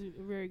chorus is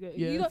very good.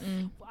 Yes. You know,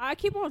 Mm. I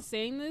keep on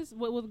saying this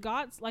with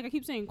GOTS, like I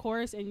keep saying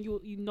chorus, and you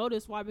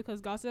notice why,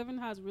 because GOT7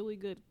 has really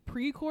good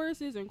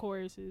pre-choruses and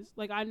choruses.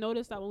 Like I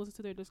noticed that when I listen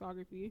to their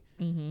discography.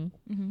 Mm-hmm.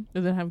 Mm-hmm.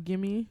 And then have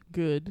Gimme,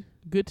 Good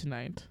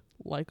Tonight,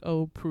 Like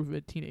Oh, Prove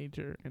It,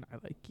 Teenager, and I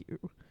Like You.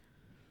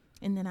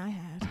 And then I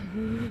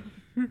had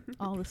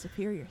all the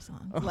superior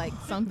songs, like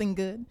Something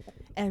Good,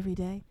 Every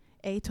Day,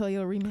 A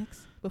Toyo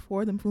remix,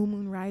 Before the Full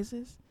Moon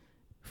Rises,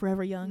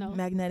 Forever Young, No.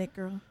 Magnetic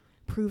Girl,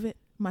 Prove It,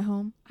 My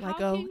Home, How Like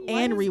can Oh, you-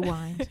 and what is-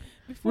 Rewind.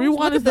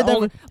 Rewind is the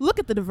only. Look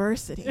at the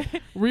diversity.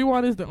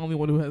 Rewind is the only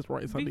one who has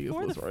rights on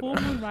Before this the list Full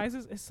right now. Moon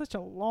Rises is such a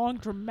long,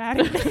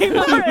 dramatic name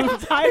for an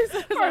entire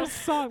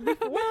first song.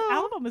 What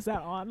album is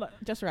that on?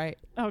 Just right.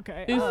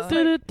 Okay. It's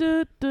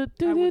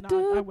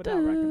I would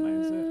not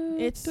recognize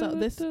it. It's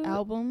this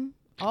album.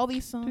 All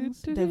these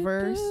songs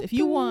diverse. If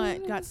you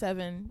want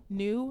GOT7,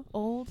 new,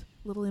 old,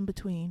 little in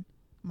between,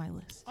 my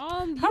list.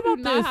 You How do about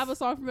not this? have a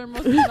song from their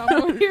most recent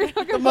album over here.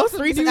 The most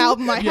recent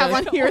album I have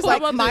on here is How like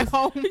about My this?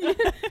 Home.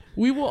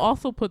 We will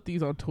also put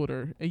these on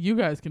Twitter, and you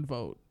guys can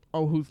vote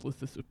on whose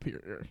list is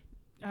superior.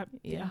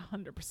 Yeah,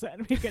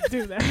 100%. We could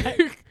do that.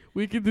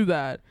 We can do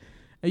that,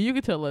 and you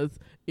can tell us: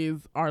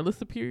 is our list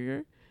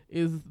superior?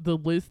 Is the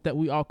list that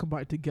we all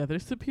combined together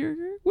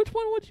superior? Which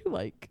one would you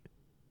like?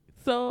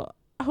 So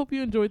I hope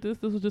you enjoyed this.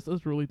 This was just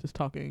us really just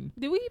talking.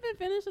 Did we even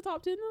finish the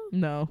top 10 though?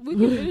 No, We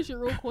can finish it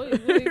real quick.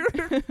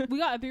 Like, we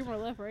got 3 more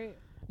left, right?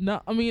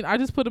 no. I mean, I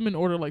just put them in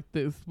order like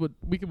this, but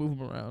we can move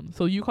them around.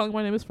 So you calling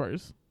my name is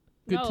first.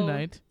 Good No.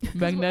 tonight,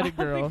 Magnetic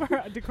Girl.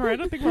 Decor, I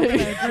don't think we're going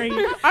to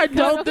agree. I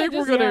don't okay, think we're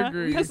just- gonna yeah,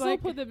 agree. We can It's still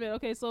like- put them in.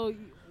 Okay, so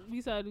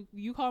we said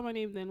you call my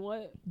name, then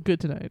what? Good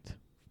tonight,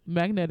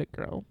 Magnetic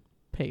Girl.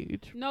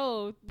 Paige.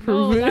 No,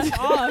 Prove it. that's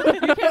off.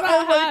 You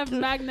cannot have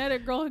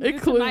Magnetic Girl and Good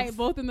Eclipse. Tonight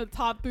both in the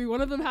top 3.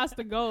 One of them has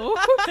to go.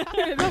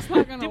 That's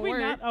not gonna Did we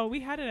work. not? Oh, we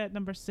had it at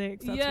number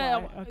 6. That's yeah,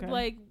 why. Okay.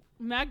 like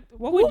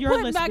What who would your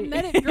put list be?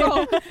 Magnetic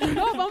Girl?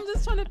 No, I'm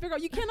just trying to figure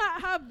out. You cannot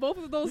have both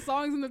of those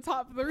songs in the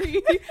top 3.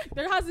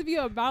 There has to be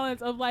a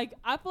balance of like.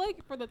 I feel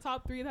like for the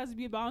top 3, it has to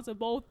be a balance of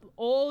both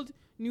old,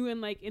 new, and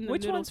like in the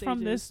Which middle ones from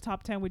stages. this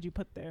top 10 would you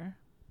put there?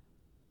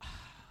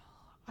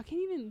 I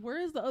can't even. Where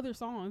is the other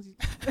songs?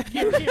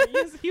 Here,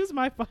 use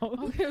my phone.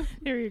 Okay,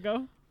 Here you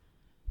go.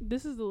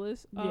 this is the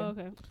list. Yeah.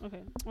 Oh,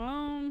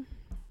 okay.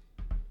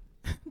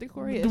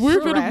 Decoria is We're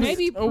gonna stressed.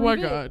 Maybe Oh my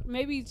Prove It, God.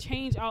 maybe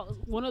change out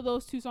one of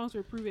those 2 songs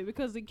for Prove It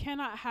because they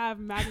cannot have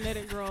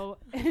Magnetic Girl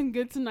and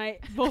Good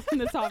Tonight both in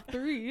the top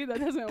 3. That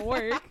doesn't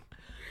work.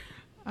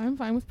 I'm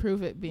fine with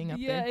Prove It being up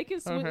Yeah, there. it can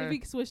Okay. it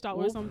be switched out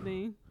Well, with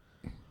something.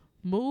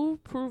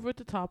 Move, prove it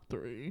to top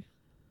 3.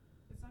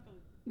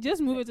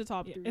 Just move it to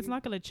top 3. It's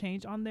not going to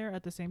change on there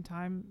at the same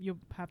time. You'll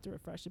have to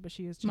refresh it, but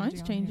she is changing. Mine's on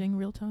here. changing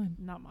real time.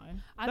 Not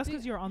mine. I That's think-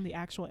 because you're on the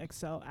actual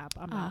Excel app.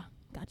 I'm not.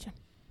 Gotcha.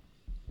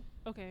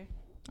 Okay.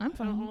 I'm I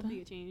fine don't with think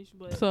that. it changed,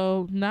 but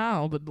So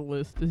now that the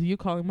list is you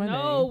calling my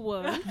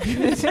no.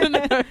 name.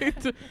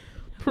 Tonight,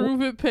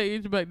 prove it,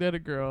 Paige,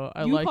 Magnetic Girl.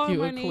 I you like call you,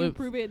 my name, Eclipse.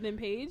 Prove It, then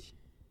Page.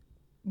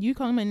 You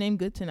calling my name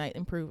Good Tonight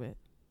and Prove It.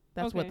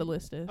 That's what Okay. the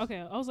list is. Okay,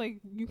 I was like,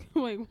 you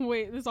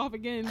wait, this off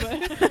again,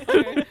 but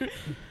okay.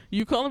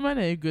 You calling my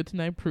name, Good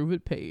Tonight, prove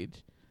it,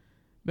 Paige.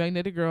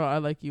 Magnetic Girl, I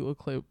like you,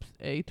 Eclipse.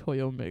 A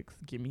Toyo mix.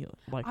 Give me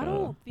like I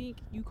don't think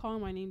you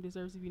calling my name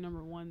deserves to be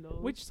number 1 though.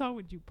 Which song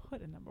would you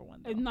put in number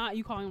 1? Though? Not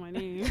you calling my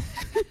name.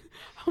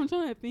 I'm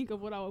trying to think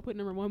of what I would put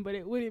number 1, but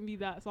it wouldn't be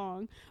that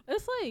song.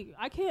 It's like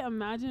I can't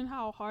imagine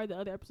how hard the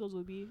other episodes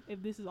would be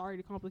if this is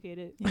already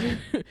complicated.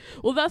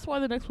 Well, that's why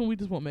the next one we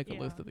just won't make a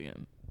Yeah. list at the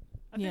end.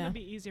 I think Yeah. it'd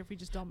be easier if we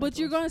just don't. But make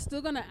you're those.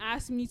 still gonna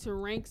ask me to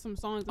rank some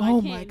songs. Oh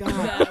I my can't God. do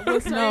that.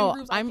 With certain No,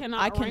 groups, I'm. I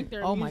cannot I can. rank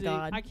their Oh music. my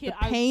God. I can't.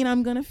 The pain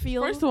I'm gonna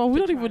feel. First of all, we to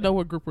don't try even to- know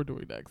what group we're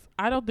doing next.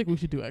 I don't think we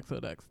should do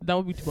XOX. That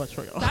would be too much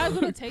for y'all. That's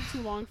gonna take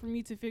too long for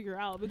me to figure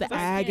out. Because The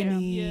I can't-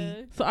 agony.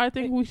 Yeah. So I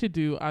think we should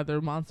do either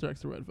Monster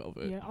X or Red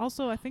Velvet. Yeah.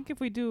 Also, I think if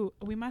we do,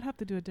 we might have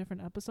to do a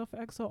different episode for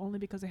EXO only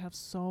because they have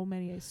so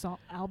many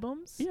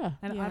albums. Yeah.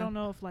 And Yeah. I don't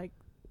know if like,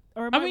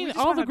 or I we mean, just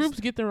all might the have to groups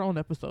get their own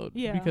episode.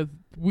 Yeah. Because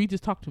we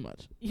just talk too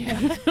much. Yeah.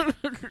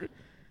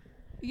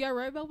 Yeah,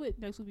 Red Velvet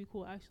next would be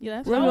cool actually. Yeah,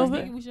 that's Red I was Velvet?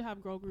 thinking we should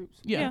have girl groups.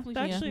 Yeah. Definitely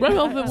that should. actually- Red I-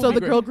 Velvet I- would So be the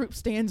great. girl group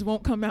stands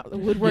won't come out the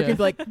woodwork Yeah. and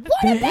be like,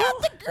 "What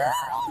about the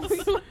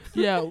girls?"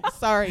 Yeah.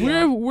 Sorry,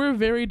 We're y'all. we're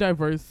very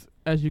diverse,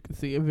 as you can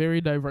see, a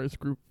very diverse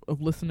group of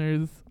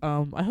listeners.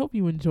 I hope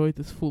you enjoyed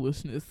this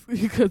foolishness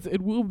because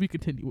it will be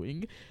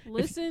continuing.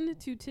 Listen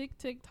to Tick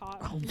Tick Talk.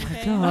 Oh my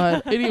okay?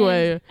 God.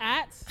 Anyway, And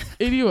at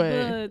anyway,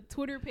 the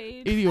Twitter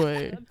page.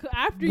 anyway.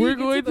 After We're you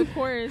going get to the to-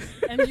 chorus,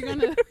 and you're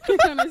gonna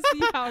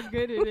see how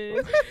good it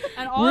is.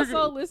 And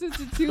also listen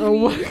to Two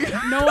Oh my Me,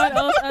 No One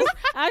Else.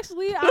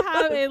 Actually, I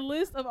have a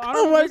list of honorable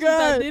Oh my mentions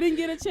that God. didn't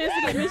get a chance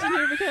to get mentioned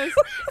here because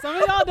some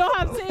of y'all don't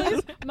have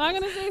taste. I'm not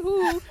gonna say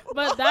who,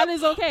 but that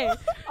is okay.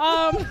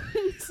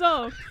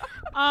 So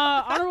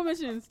honorable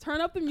mentions: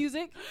 Turn Up the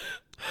Music.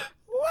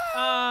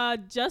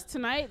 Just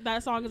Tonight.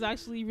 That song is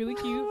actually really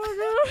cute.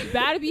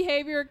 Bad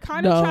Behavior,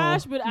 kind of No.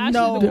 trash, but actually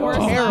No, the chorus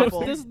terrible.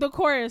 slaps. This is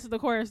the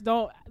chorus.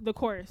 Don't the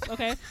chorus.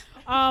 Okay.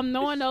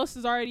 No One Else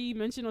is already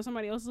mentioned on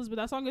somebody else's, but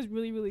that song is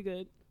really, really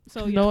good.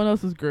 So yeah, No one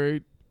else is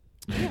great.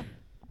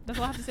 that's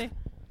all I have to say.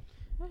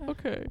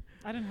 Okay.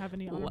 I didn't have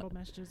any honorable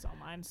messages on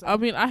mine. So I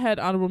mean, I had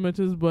honorable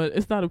mentions, but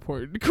it's not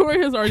important.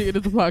 Corey has already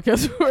ended the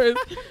podcast for us.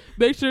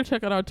 Make sure to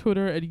check out our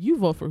Twitter and you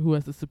vote for who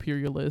has the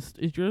superior list.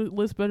 Is your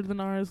list better than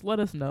ours? Let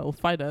us know.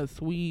 Fight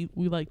us. We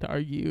like to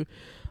argue.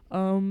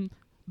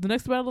 The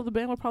next battle of the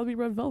band will probably be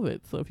Red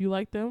Velvet. So if you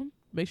like them,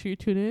 make sure you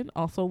tune in.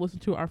 Also, listen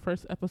to our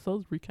first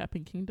episodes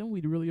recapping Kingdom.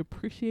 We'd really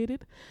appreciate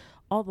it.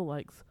 All the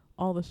likes,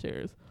 all the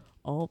shares,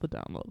 all the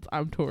downloads.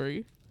 I'm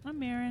Tori. I'm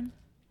Marin.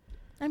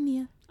 I'm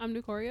Nia. I'm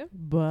Nicoria.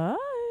 Bye.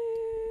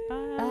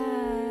 Bye.